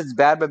 not because it's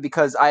bad, but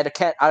because I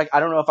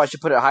don't know if I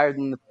should put it higher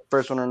than the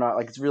first one or not.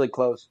 Like, it's really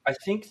close. I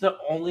think the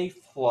only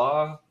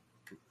flaw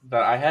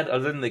that I had,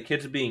 other than the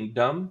kids being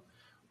dumb,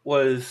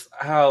 was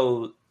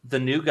how the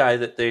new guy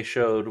that they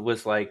showed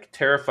was like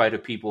terrified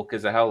of people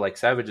because of how like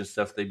savage and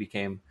stuff they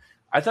became.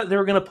 I thought they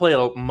were gonna play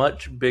a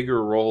much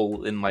bigger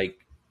role in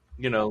like,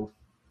 you know,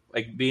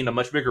 like being a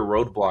much bigger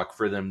roadblock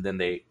for them than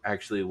they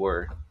actually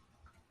were.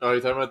 Oh,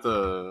 you're talking about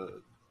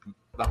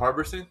the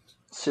harbor scene?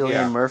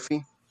 Cillian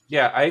Murphy.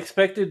 Yeah, I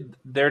expected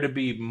there to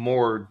be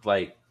more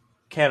like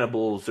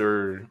cannibals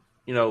or,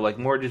 you know, like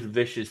more just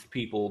vicious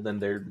people than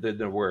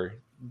there were.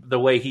 The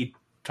way he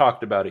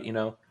talked about it, you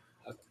know.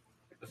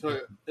 I feel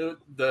like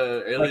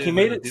the alien, Like he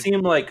made it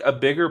seem like a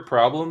bigger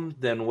problem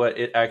than what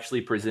it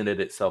actually presented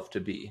itself to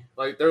be.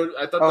 Like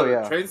I thought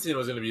the train scene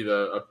was going to be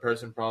a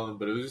person problem,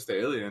 but it was just the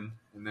alien.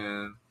 And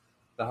then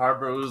the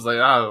harbor was like,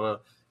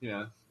 well, you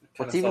know.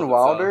 What's even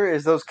wilder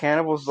is those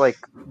cannibals like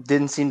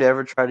didn't seem to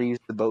ever try to use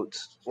the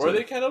boats. Were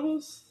they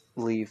cannibals?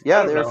 Leave?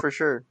 Yeah, they were for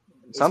sure.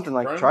 Something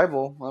like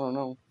tribal. I don't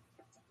know.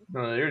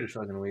 No, they were just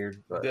fucking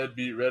weird. But...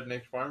 Deadbeat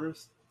redneck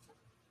farmers.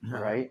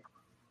 Right.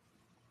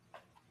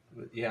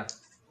 But, yeah.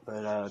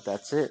 But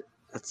that's it.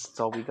 That's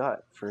all we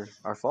got for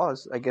our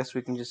flaws. I guess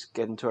we can just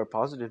get into our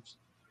positives.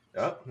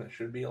 Oh, there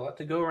should be a lot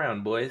to go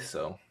around, boys.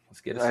 So let's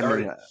get it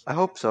started. I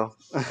hope so.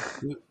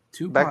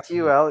 Two Back to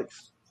you,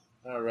 Alex.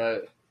 All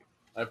right.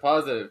 My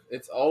positive.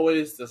 It's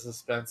always the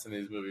suspense in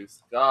these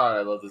movies. God,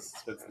 I love the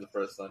suspense in the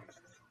first one.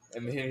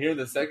 And here in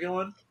the second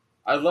one,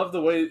 I love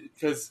the way,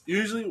 because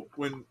usually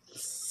when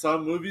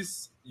some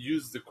movies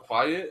use the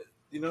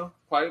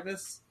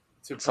quietness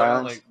to play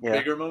on like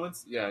bigger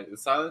moments, the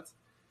silence,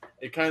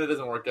 it kind of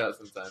doesn't work out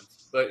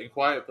sometimes. But in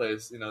Quiet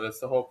Place, that's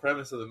the whole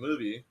premise of the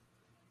movie,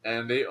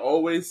 and they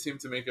always seem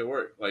to make it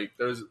work. Like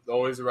there's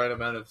always the right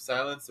amount of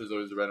silence, there's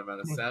always the right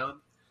amount of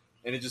sound,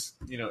 and it just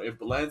it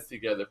blends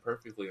together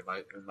perfectly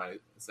in my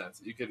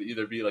sense. You could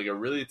either be like a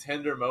really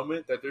tender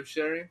moment that they're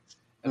sharing,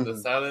 and the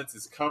silence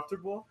is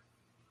comfortable,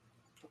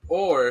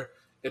 or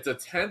it's a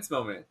tense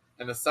moment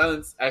and the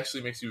silence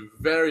actually makes you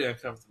very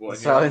uncomfortable. The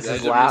silence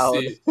is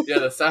loud.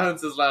 The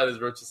silence is loud, as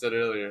Rocha said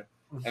earlier,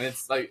 and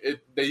it's like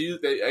they use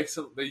it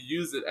excellently.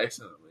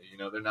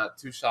 They're not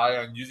too shy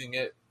on using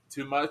it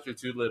too much or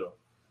too little.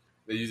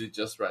 They use it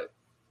just right,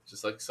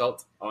 just like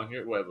salt on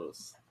your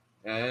huevos.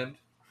 And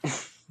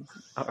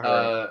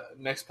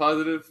next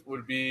positive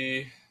would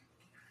be,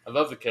 I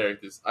love the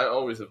characters. I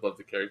always have loved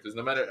the characters,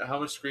 no matter how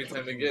much screen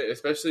time they get.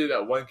 Especially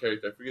that one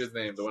character, I forget his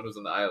name, the one who's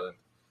on the island,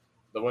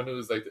 the one who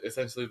was like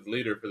essentially the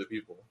leader for the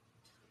people.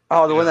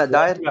 Oh, the one that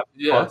died?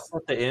 Yes,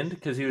 at the end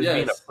because he was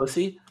being a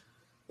pussy.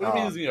 What do you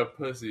mean he was being a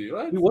pussy?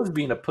 What? He was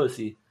being a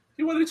pussy.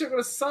 He wanted to check on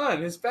his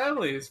son, his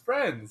family, his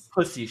friends.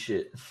 Pussy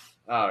shit.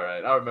 All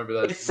right, I remember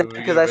that. It's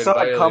because I saw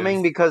it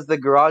coming because the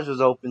garage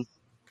was open.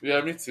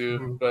 Yeah, me too.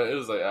 Mm-hmm. But it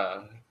was like,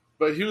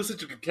 But he was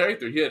such a good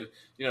character. He had,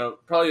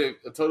 probably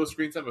a total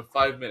screen time of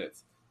 5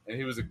 minutes, and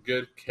he was a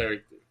good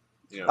character.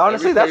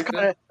 Honestly, that's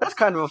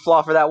kind of a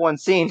flaw for that one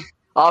scene.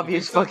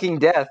 Obvious fucking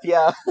death,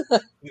 yeah.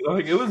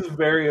 Like, it was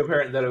very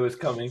apparent that it was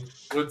coming.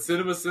 When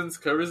Cinema Sins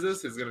covers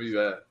this, it's gonna be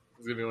that.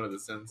 It's gonna be one of the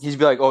sins. He's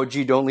be like, "Oh,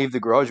 gee, don't leave the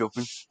garage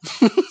open."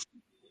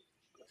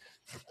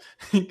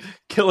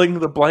 Killing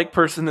the black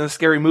person in a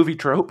scary movie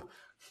trope,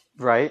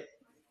 right?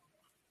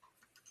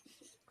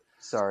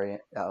 Sorry,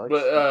 Alex.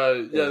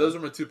 But those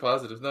are my two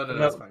positives. No,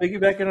 that's fine.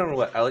 Piggybacking on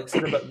what Alex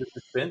said about the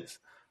suspense,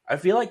 I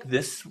feel like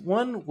this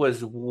one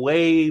was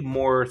way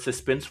more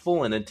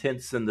suspenseful and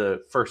intense than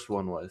the first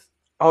one was.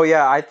 Oh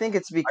yeah, I think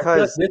it's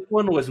because this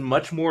one was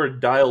much more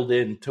dialed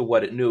in to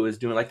what it knew it was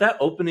doing. Like that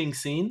opening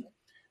scene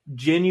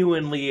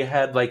genuinely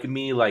had like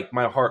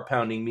my heart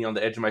pounding, me on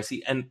the edge of my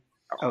seat. And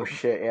oh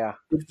shit, yeah.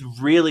 It's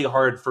really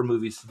hard for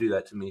movies to do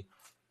that to me.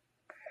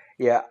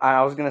 Yeah,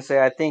 I was gonna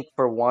say I think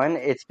for one,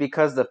 it's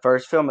because the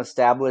first film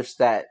established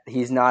that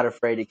he's not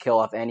afraid to kill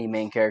off any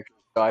main character.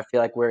 So I feel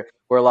like we're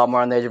a lot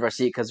more on the edge of our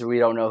seat because we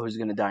don't know who's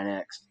gonna die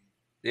next.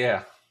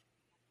 Yeah.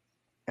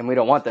 And we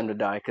don't want them to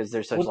die because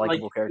they're such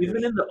likable characters.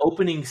 Even in the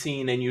opening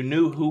scene, and you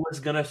knew who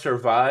was gonna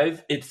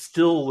survive, it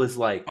still was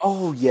like,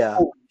 oh yeah,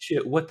 holy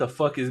shit, what the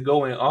fuck is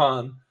going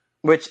on?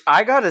 Which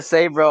I gotta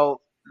say, bro,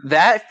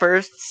 That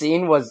first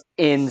scene was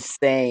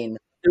insane.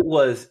 It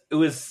was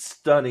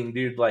stunning,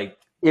 dude. Like,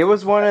 it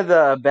was one of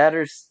the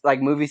better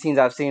like movie scenes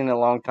I've seen in a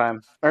long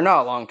time, or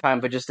not a long time,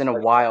 but just in a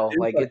while.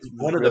 Like it's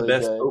one of the really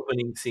best good.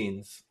 opening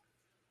scenes,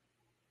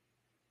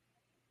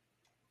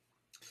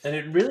 and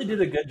it really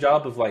did a good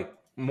job of like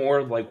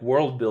more like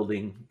world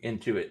building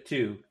into it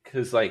too,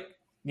 because like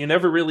you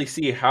never really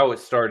see how it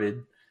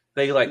started.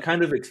 They like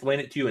kind of explain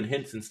it to you in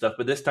hints and stuff,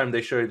 but this time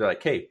they show you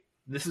like, hey,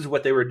 this is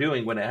what they were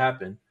doing when it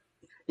happened.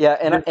 Yeah,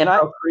 and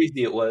how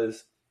crazy it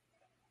was.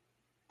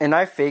 And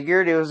I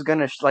figured it was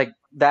gonna like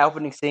the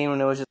opening scene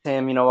when it was just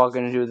him, all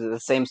gonna do the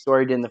same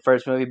story did in the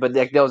first movie, but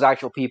like there was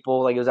actual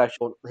people, like it was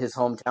actual his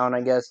hometown,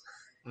 I guess.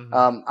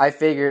 Mm-hmm. I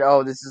figured,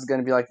 this is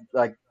gonna be like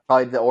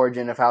probably the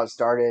origin of how it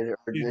started,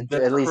 or dude,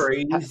 the at least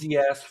crazy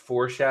ass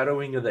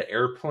foreshadowing of the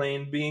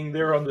airplane being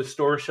there on the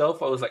store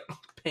shelf. I was like,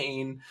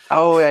 pain.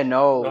 Oh, I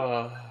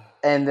know.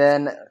 And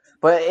then,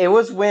 but it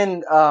was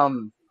when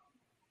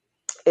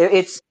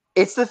it's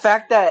the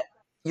fact that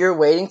you're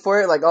waiting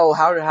for it, like, oh,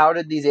 how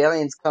did these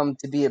aliens come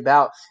to be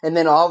about? And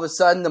then all of a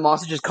sudden, the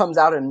monster just comes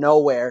out of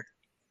nowhere,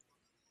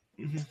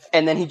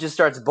 and then he just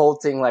starts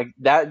bolting. Like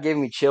that gave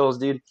me chills,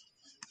 dude.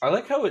 I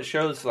like how it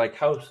shows, like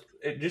how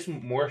it just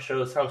more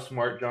shows how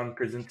smart John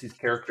Krasinski's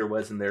character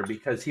was in there,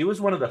 because he was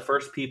one of the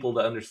first people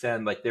to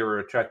understand like they were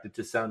attracted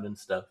to sound and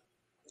stuff.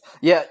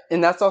 Yeah,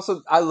 and that's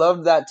also I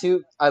loved that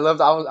too. I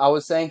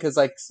was saying because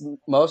like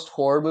most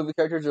horror movie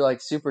characters are like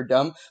super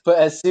dumb, but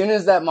as soon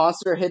as that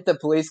monster hit the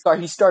police car,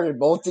 he started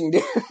bolting,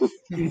 dude.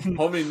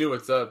 Homie knew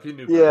what's up. He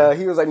knew. Yeah,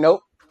 he was like,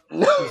 nope,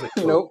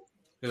 nope.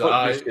 He's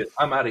like,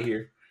 I'm out of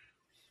here.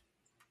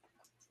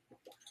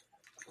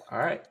 All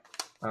right,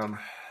 Antoine,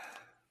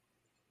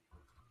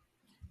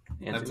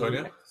 it's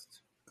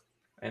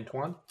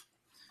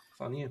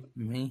on you.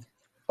 Me.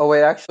 Oh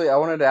wait, actually, I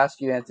wanted to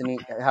ask you, Anthony,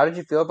 how did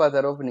you feel about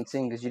that opening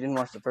scene? Because you didn't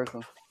watch the first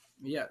one.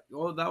 Yeah,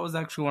 well, that was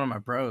actually one of my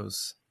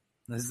pros.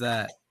 Is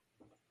that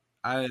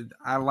I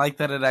like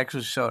that it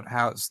actually showed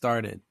how it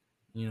started.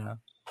 Yeah.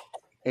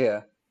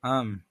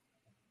 Well,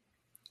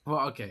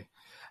 okay.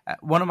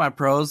 One of my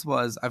pros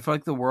was I feel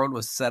like the world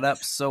was set up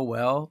so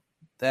well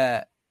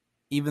that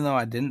even though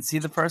I didn't see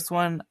the first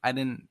one, I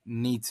didn't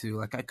need to.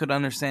 Like I could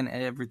understand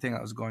everything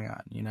that was going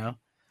on. And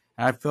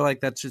I feel like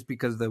that's just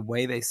because the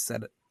way they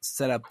set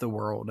up the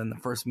world in the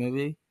first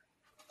movie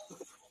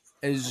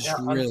is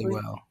just really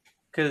well.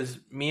 Because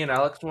me and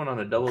Alex went on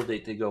a double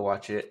date to go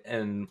watch it,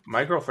 and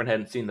my girlfriend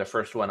hadn't seen the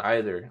first one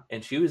either,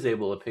 and she was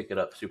able to pick it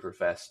up super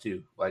fast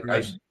too. Like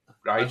right.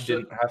 I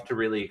didn't have to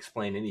really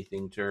explain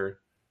anything to her.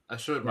 I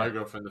showed my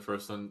girlfriend the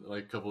first one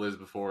like a couple days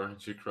before,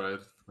 and she cried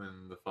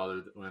when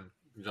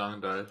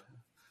John died,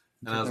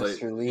 and I was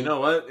like, you know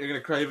what? You're gonna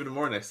cry even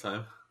more next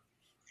time.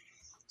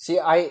 See,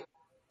 I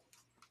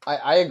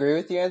agree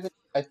with you, Anthony.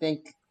 I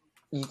think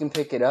you can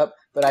pick it up,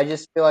 but I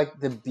just feel like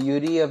the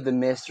beauty of the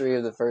mystery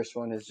of the first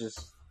one is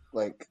just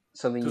like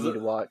something you need to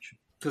watch.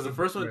 Because the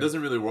first one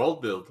doesn't really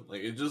world build.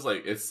 Like it just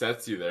like it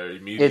sets you there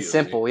immediately. It's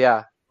simple,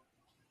 yeah.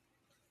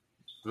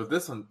 But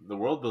this one, the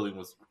world building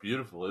was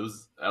beautiful. It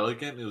was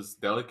elegant. It was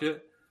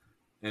delicate,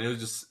 and it was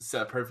just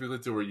set perfectly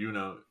to where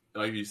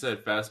like you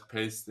said, fast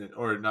paced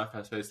or not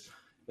fast paced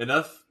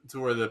enough to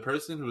where the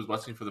person who was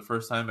watching for the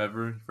first time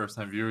ever, first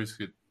time viewers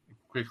could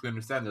quickly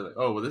understand. They're like,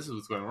 oh, well, this is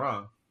what's going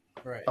wrong.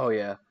 Right. Oh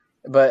yeah,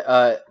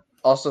 but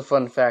also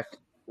fun fact,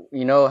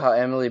 you know how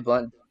Emily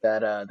Blunt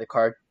that the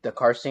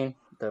car scene,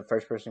 the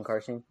first person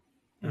car scene.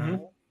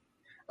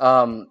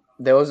 Mm-hmm.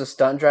 There was a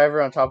stunt driver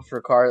on top of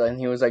her car, and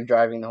he was like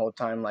driving the whole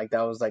time.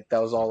 That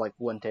was all like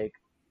one take.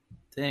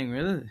 Dang,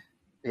 really?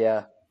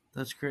 Yeah.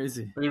 That's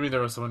crazy. What do you mean there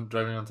was someone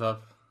driving on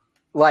top?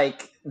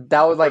 Like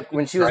that was like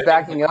when she was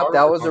backing up.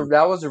 That was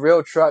a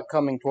real truck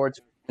coming towards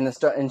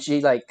her, and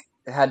she like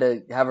had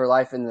to have her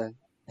life in the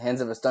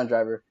hands of a stunt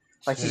driver.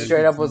 Like she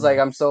straight up was like,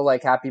 "I'm so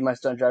like happy my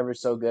stunt driver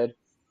is so good."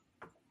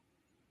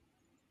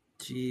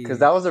 Because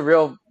that was a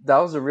real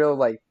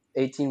like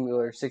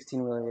 18-wheeler,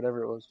 16-wheeler,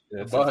 whatever it was.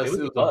 Yeah, it was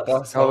a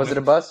bus. Oh, was it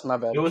a bus? My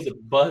bad. It was a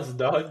bus,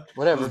 dog.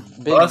 Whatever.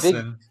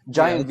 Big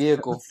giant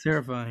vehicle. That's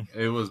terrifying.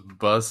 It was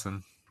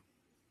bussing.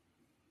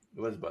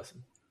 It was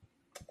bussing.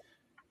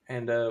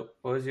 And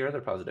what was your other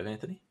positive,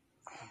 Anthony?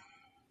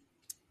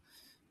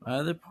 My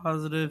other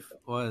positive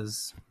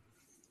was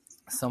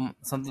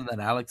something that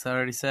Alex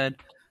already said,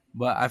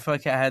 but I feel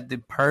like I had the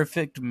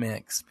perfect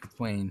mix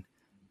between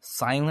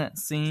silent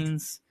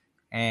scenes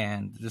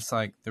and just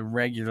like the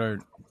regular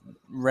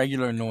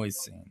noise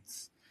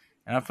scenes.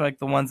 And I feel like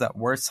the ones that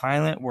were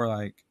silent were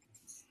like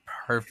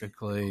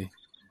perfectly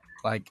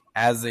like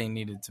as they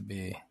needed to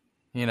be,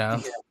 Yeah.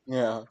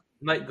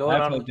 Like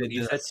going on with what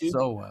you said too.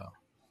 So well.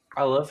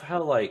 I love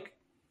how like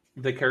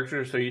the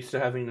characters are so used to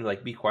having to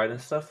like be quiet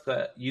and stuff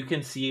that you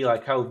can see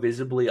like how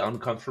visibly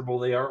uncomfortable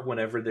they are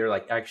whenever they're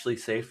like actually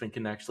safe and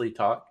can actually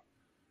talk.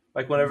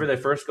 Like whenever they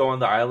first go on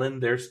the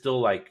island, they're still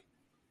like,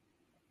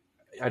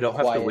 I don't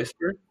have to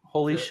whisper.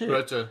 Holy shit!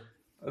 Gotcha.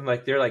 And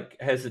like they're like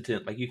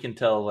hesitant. Like you can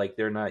tell like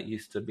they're not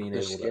used to being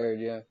scared.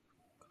 Yeah.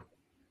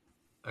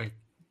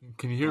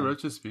 Can you hear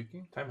Rocha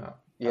speaking? Time out.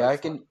 Yeah, I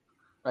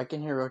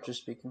can hear Rocha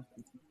speaking.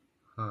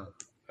 Huh.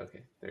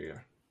 Okay, there you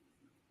are.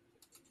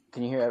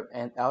 Can you hear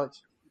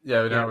Alex?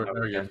 Yeah, now we're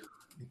good.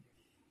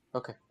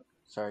 Okay.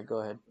 Sorry, go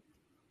ahead.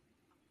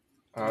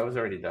 I was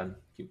already done.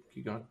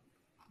 Keep going.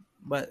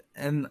 But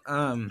and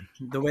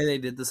the way they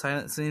did the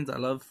silent scenes, I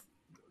love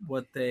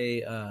what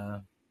they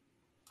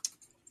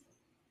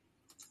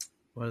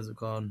what is it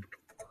called?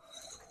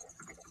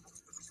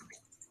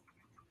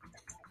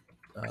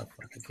 Fuck,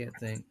 I can't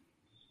think.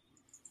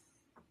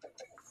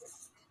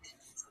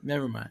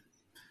 Never mind.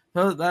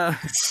 So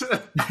that's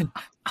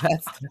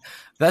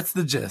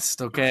the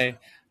gist. Okay,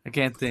 I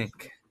can't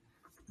think.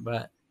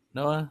 But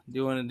Noah, do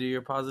you want to do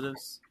your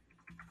positives?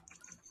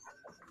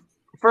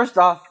 First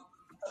off,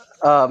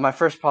 my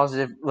first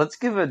positive. Let's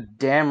give a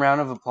damn round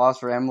of applause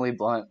for Emily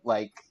Blunt.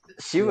 Like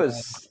she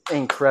was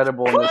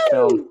incredible in this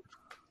film.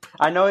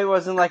 I know it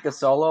wasn't like a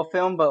solo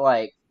film, but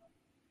like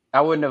I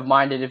wouldn't have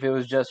minded if it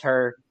was just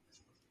her.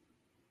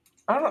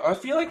 I don't know. I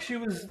feel like she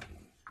was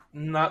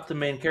not the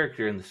main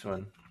character in this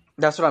one.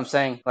 That's what I'm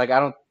saying. Like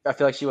I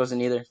feel like she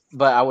wasn't either,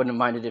 but I wouldn't have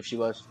minded if she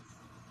was.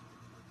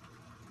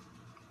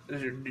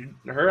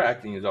 Her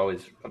acting is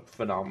always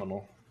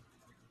phenomenal.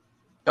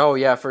 Oh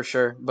yeah, for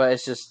sure. But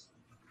it's just,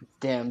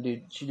 damn,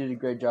 dude, she did a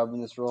great job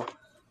in this role.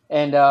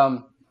 And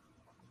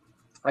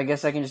I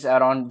guess I can just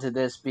add on to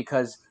this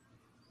because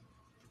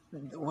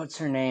what's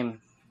her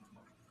name?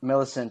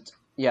 Millicent.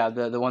 Yeah,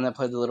 the one that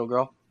played the little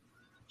girl.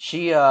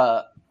 She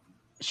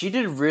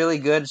did really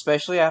good,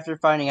 especially after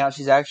finding out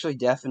she's actually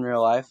deaf in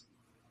real life.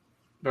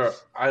 Bro,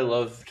 I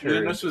loved her. You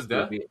didn't know she was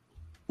deaf?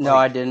 No,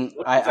 I didn't.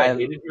 I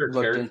hated her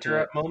character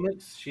at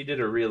moments. She did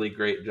a really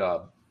great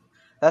job.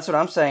 That's what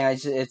I'm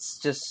saying. It's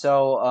just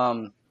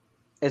so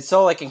it's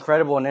so like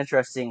incredible and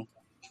interesting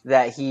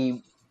that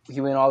he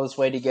went all this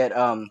way to get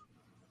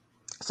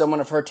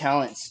someone of her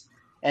talents,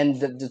 and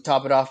to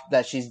top it off,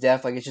 that she's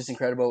deaf. Like it's just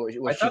incredible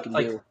what she can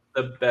do.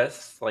 The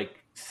best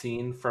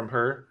scene from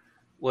her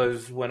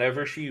was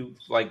whenever she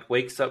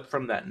wakes up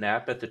from that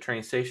nap at the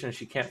train station and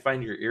she can't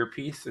find your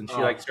earpiece and she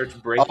starts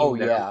breaking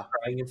down,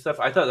 crying and stuff.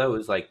 I thought that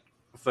was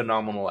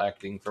phenomenal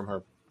acting from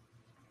her.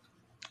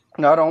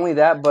 Not only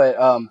that, but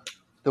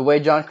the way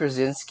John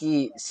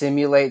Krasinski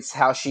simulates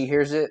how she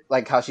hears it,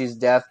 like how she's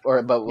deaf,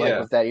 with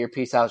that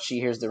earpiece, how she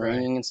hears the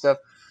ringing and stuff.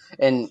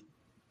 And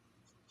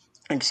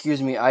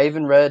excuse me, I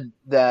even read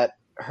that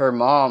her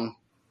mom,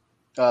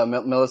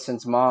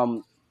 Millicent's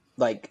mom,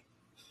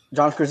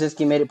 John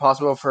Krasinski made it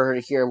possible for her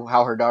to hear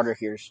how her daughter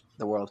hears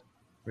the world.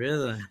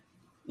 Really?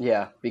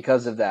 Yeah,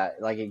 because of that,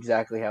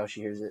 exactly how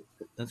she hears it.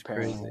 That's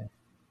crazy.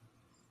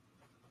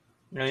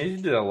 Yeah, you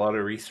did a lot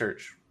of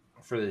research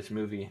for this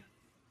movie.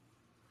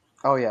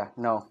 Oh yeah,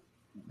 no,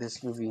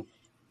 this movie.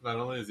 Not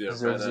only is he a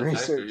badass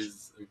actor,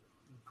 he's a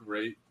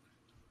great.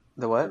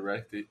 The what?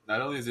 Director.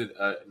 Not only is it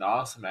an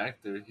awesome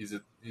actor, he's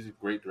a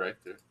great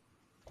director.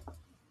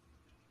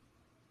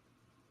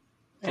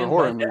 For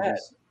horror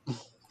movies,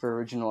 for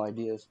original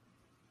ideas.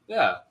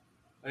 Yeah,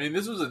 I mean,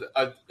 this was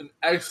an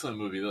excellent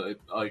movie.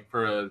 Like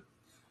for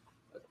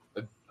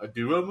a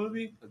duo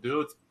movie, a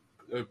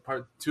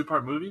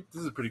two-part movie.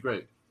 This is pretty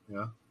great.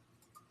 Yeah.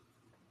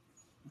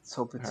 Let's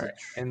hope it's. Right.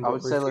 I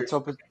would say let's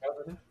hope it.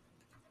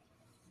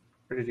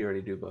 Or did you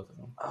already do both of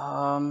them?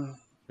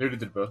 You already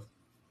did both.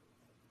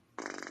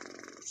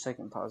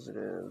 Second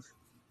positive.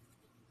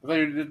 I thought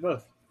you already did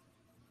both.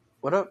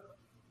 What up?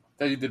 I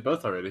thought you did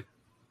both already.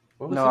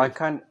 No,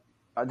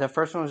 the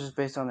first one was just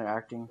based on their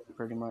acting,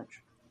 pretty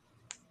much.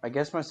 I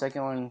guess my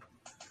second one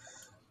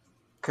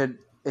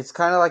it's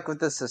kind of like with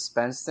the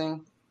suspense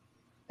thing,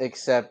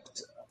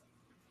 except,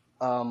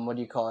 what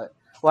do you call it?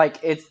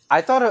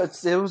 I thought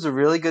it was a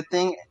really good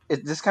thing.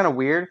 It's just kind of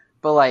weird,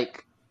 but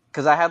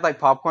because I had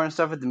popcorn and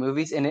stuff at the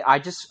movies, and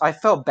I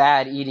felt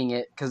bad eating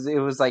it because it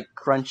was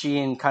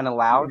crunchy and kind of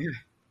loud.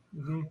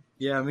 Mm-hmm.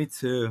 Yeah, me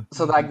too.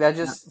 So that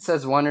just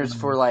says wonders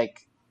for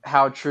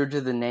how true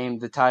to the name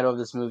the title of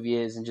this movie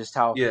is, and just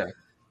how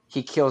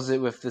he kills it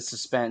with the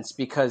suspense,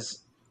 because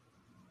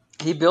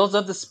he builds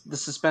up the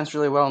suspense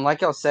really well. And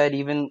like y'all said,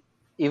 even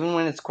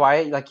when it's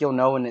quiet, you'll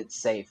know when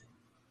it's safe.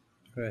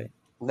 Right.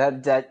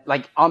 That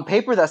on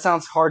paper that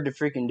sounds hard to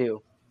freaking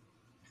do.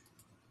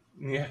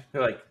 Yeah,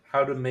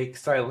 how to make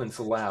silence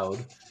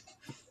loud.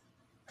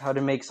 How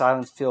to make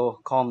silence feel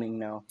calming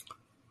now.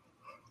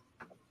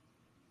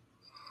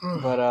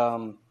 But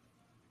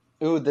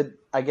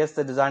I guess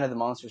the design of the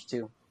monsters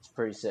too is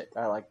pretty sick.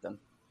 I like them.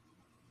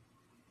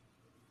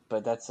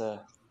 But that's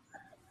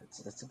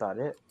about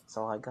it. That's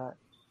all I got.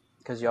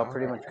 Because y'all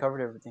pretty much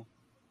covered everything.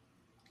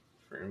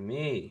 For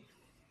me,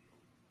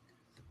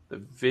 the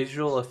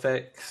visual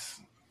effects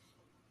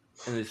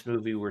in this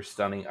movie were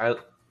stunning. I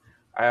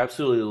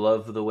absolutely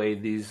love the way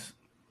these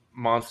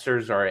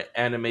monsters are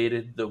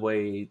animated, the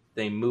way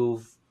they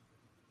move.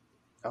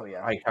 Oh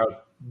yeah.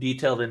 How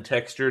detailed and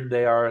textured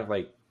they are.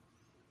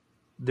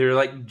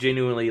 They're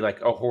genuinely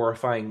a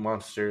horrifying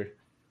monster.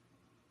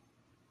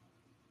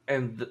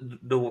 And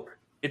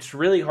it's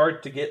really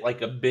hard to get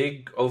a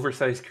big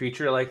oversized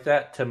creature like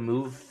that to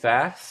move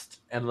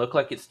fast and look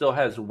like it still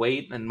has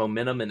weight and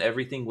momentum and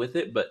everything with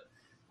it, but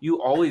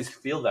you always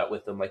feel that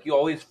with them. Like you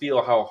always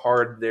feel how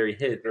hard they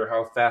hit or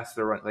how fast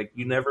they're running. Like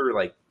you never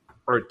like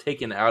are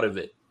taken out of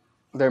it.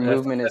 Their And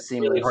movement is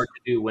seamless. Really hard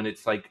to do when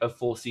it's like a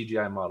full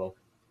CGI model.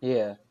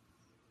 Yeah.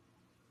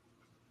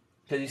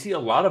 Because you see a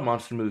lot of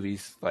monster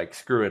movies like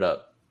screw it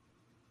up.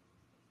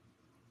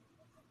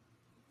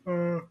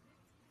 Godzilla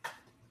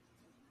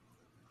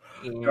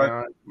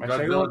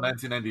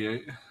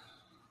 1998.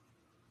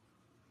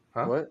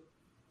 Huh? What?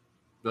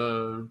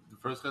 The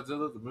first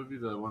Godzilla, the movie,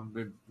 the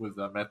one with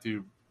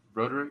Matthew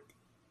Broderick.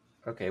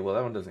 Okay, well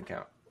that one doesn't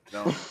count.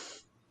 No,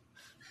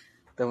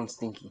 That one's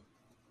stinky.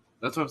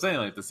 that's what I'm saying.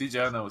 Like the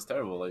CGI on that was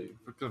terrible. Like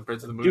compared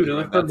to the movie, Dude, it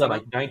was from the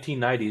like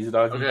 1990s,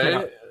 dog.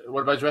 Okay,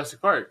 what about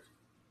Jurassic Park?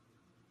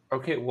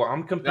 Okay, well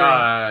I'm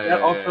comparing.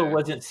 That also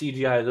wasn't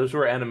CGI; those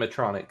were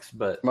animatronics.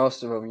 But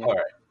most of them, yeah. All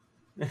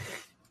right,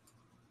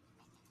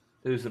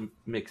 it was a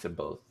mix of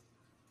both.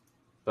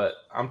 But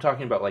I'm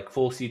talking about like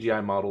full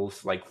CGI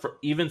models. Like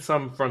even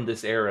some from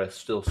this era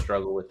still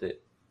struggle with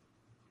it.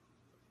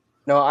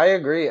 No, I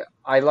agree.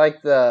 I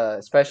like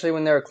especially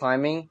when they were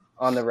climbing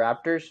on the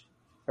raptors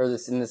or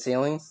in the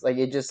ceilings. Like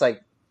it just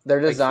like their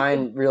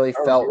design like, really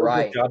felt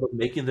right. Good job of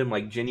making them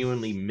like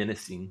genuinely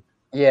menacing.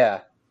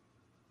 Yeah,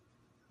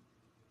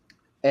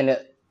 and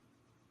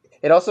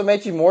it also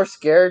makes you more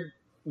scared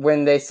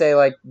when they say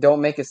like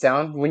don't make a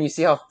sound when you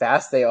see how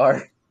fast they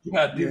are.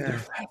 Yeah, dude, they're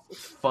fast as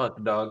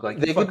fuck, dog. Like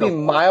they could be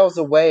miles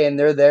away and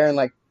they're there in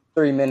like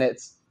 3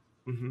 minutes.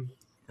 Mm-hmm.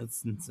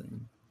 That's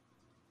insane.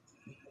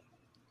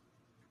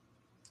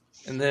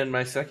 And then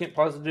my second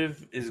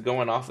positive is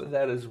going off of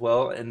that as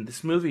well. And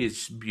this movie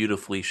is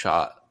beautifully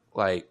shot.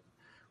 Like,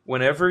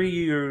 whenever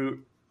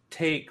you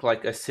take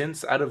like a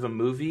sense out of a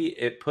movie,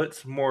 it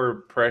puts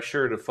more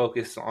pressure to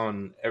focus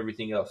on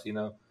everything else. You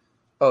know?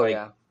 Oh like,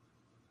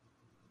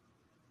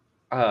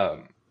 yeah.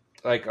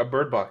 Like a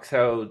Bird Box,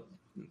 how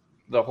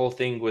the whole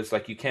thing was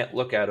like you can't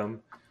look at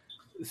them,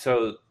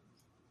 so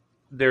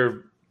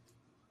they're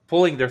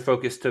pulling their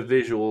focus to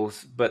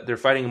visuals, but they're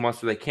fighting a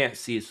monster they can't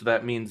see, so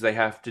that means they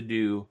have to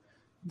do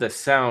the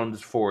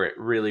sounds for it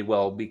really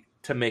well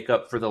to make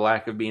up for the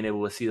lack of being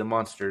able to see the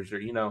monsters, or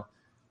you know.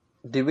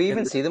 Did we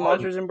even see the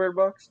monsters in Bird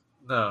Box?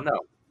 No,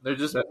 they're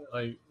just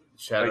like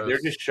shadows. Like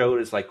they're just showed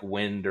as like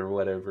wind or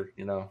whatever,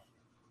 you know.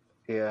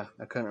 Yeah,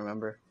 I couldn't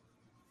remember.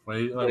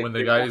 When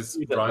the guys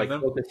drawing them,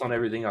 focus on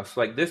everything else.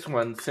 Like this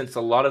one, since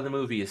a lot of the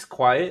movie is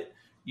quiet,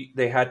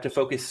 they had to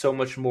focus so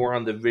much more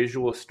on the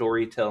visual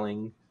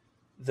storytelling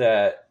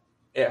that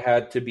it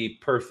had to be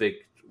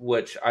perfect,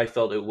 which I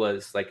felt it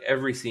was. Like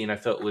every scene I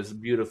felt was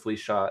beautifully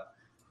shot,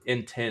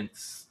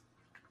 intense,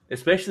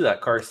 especially that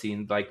car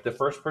scene. Like the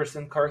first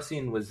person car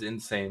scene was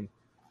insane.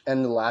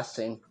 And the last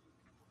scene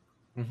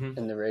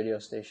in the radio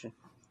station.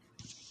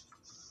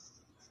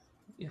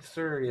 Yes,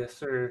 sir. Yes,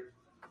 sir.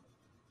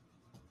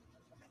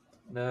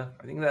 I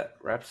think that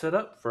wraps it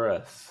up for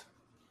us.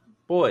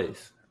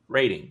 Boys,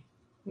 rating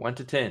 1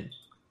 to 10.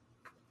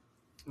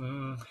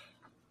 9.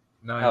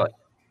 Alec,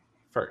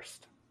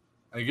 first.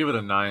 I give it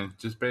a 9,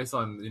 just based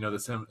on the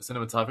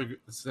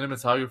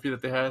cinematography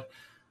that they had,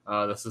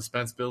 the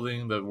suspense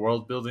building, the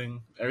world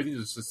building, everything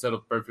was just set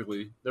up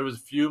perfectly. There was a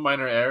few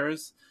minor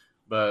errors,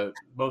 but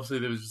mostly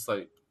there was just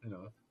like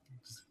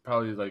just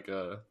probably like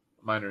a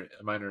minor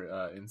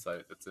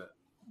insight. That's it.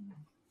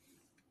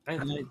 I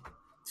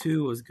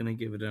too was gonna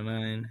give it a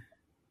 9.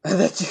 I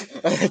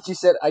thought you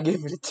said I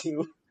gave it a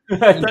 2.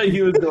 I thought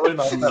you was going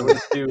on that one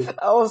too.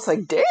 I was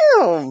like,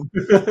 damn.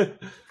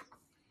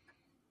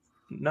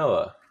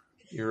 Noah,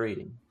 your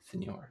rating,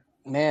 senor.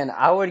 Man,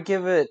 I would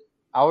give it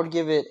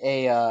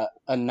a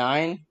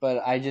 9,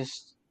 but I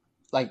just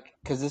like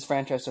because this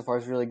franchise so far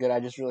is really good. I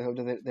just really hope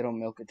that they don't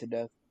milk it to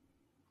death.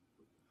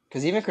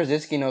 Because even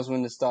Krasinski knows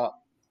when to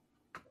stop.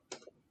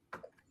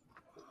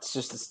 It's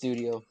just the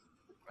studio.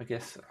 I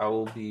guess I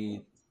will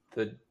be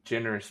the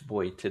generous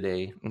boy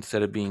today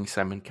instead of being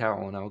Simon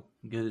Cowell, and I'll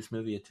give this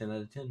movie a 10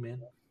 out of 10,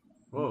 man.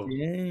 Whoa.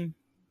 Yeah.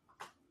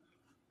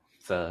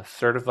 It's a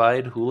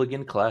certified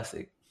hooligan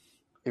classic.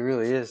 It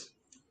really is.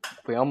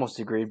 We almost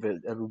agreed,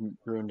 but Edward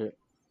ruined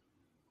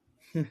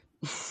it.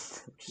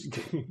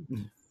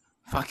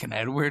 Fucking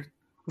Edward.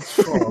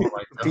 Oh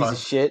my God. Piece of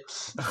shit.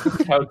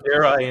 How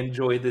dare I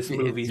enjoy this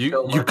movie? You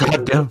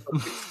goddamn.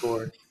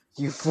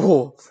 You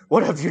fool.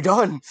 What have you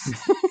done?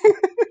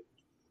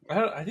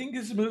 I think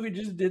this movie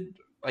just did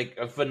like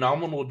a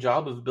phenomenal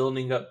job of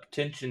building up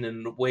tension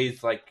in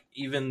ways like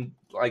even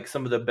like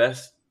some of the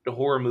best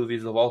horror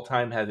movies of all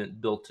time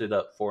haven't built it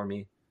up for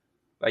me.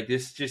 Like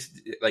this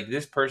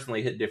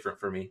personally hit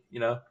different for me, you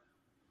know?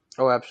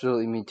 Oh,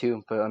 absolutely, me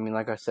too. But I mean,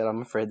 like I said,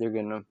 I'm afraid they're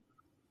gonna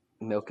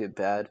milk it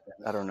bad.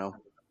 I don't know.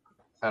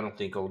 I don't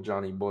think old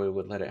Johnny Boy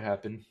would let it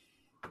happen.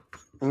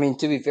 I mean,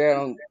 to be fair, I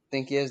don't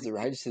think he has the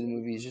rights to the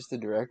movie. He's just the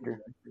director.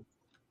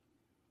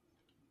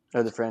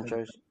 Or the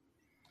franchise.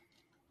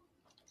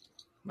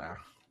 Nah.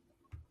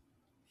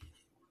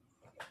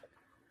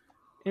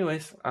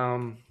 Anyways,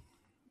 I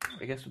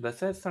guess with that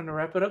said, it's time to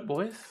wrap it up,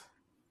 boys.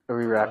 Are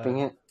we wrapping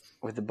it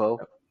with the bow?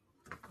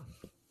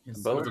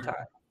 Bow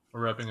tie.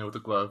 We're wrapping it with a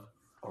glove.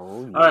 Oh,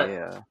 All right.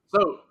 yeah.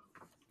 So,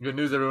 Good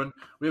news, everyone.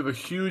 We have a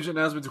huge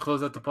announcement to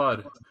close out the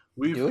pod.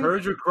 We've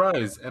heard your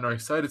cries and are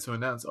excited to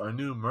announce our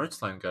new merch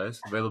line,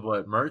 guys. Available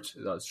at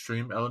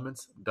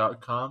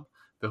merch.streamelements.com,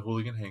 the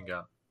Hooligan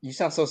Hangout. You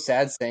sound so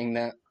sad saying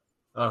that.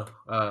 Oh,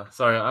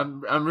 sorry.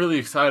 I'm really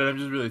excited. I'm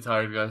just really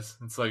tired, guys.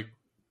 It's like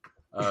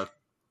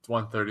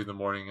 1:30 in the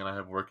morning, and I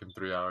have work in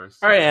 3 hours.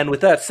 So. All right, and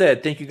with that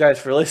said, thank you guys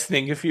for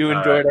listening. If you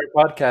enjoyed our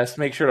podcast,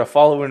 make sure to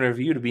follow and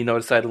review to be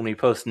notified when we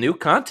post new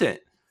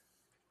content.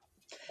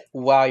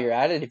 While you're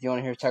at it, if you want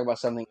to hear us talk about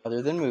something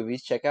other than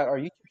movies, check out our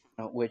YouTube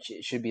channel, which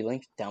should be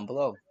linked down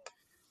below.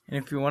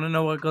 And if you want to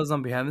know what goes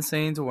on behind the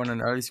scenes or want an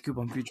early scoop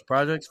on future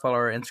projects, follow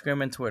our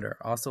Instagram and Twitter,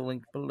 also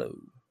linked below.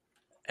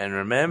 And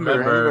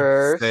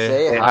remember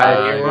say hi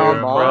to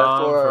your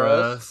mom for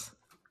us.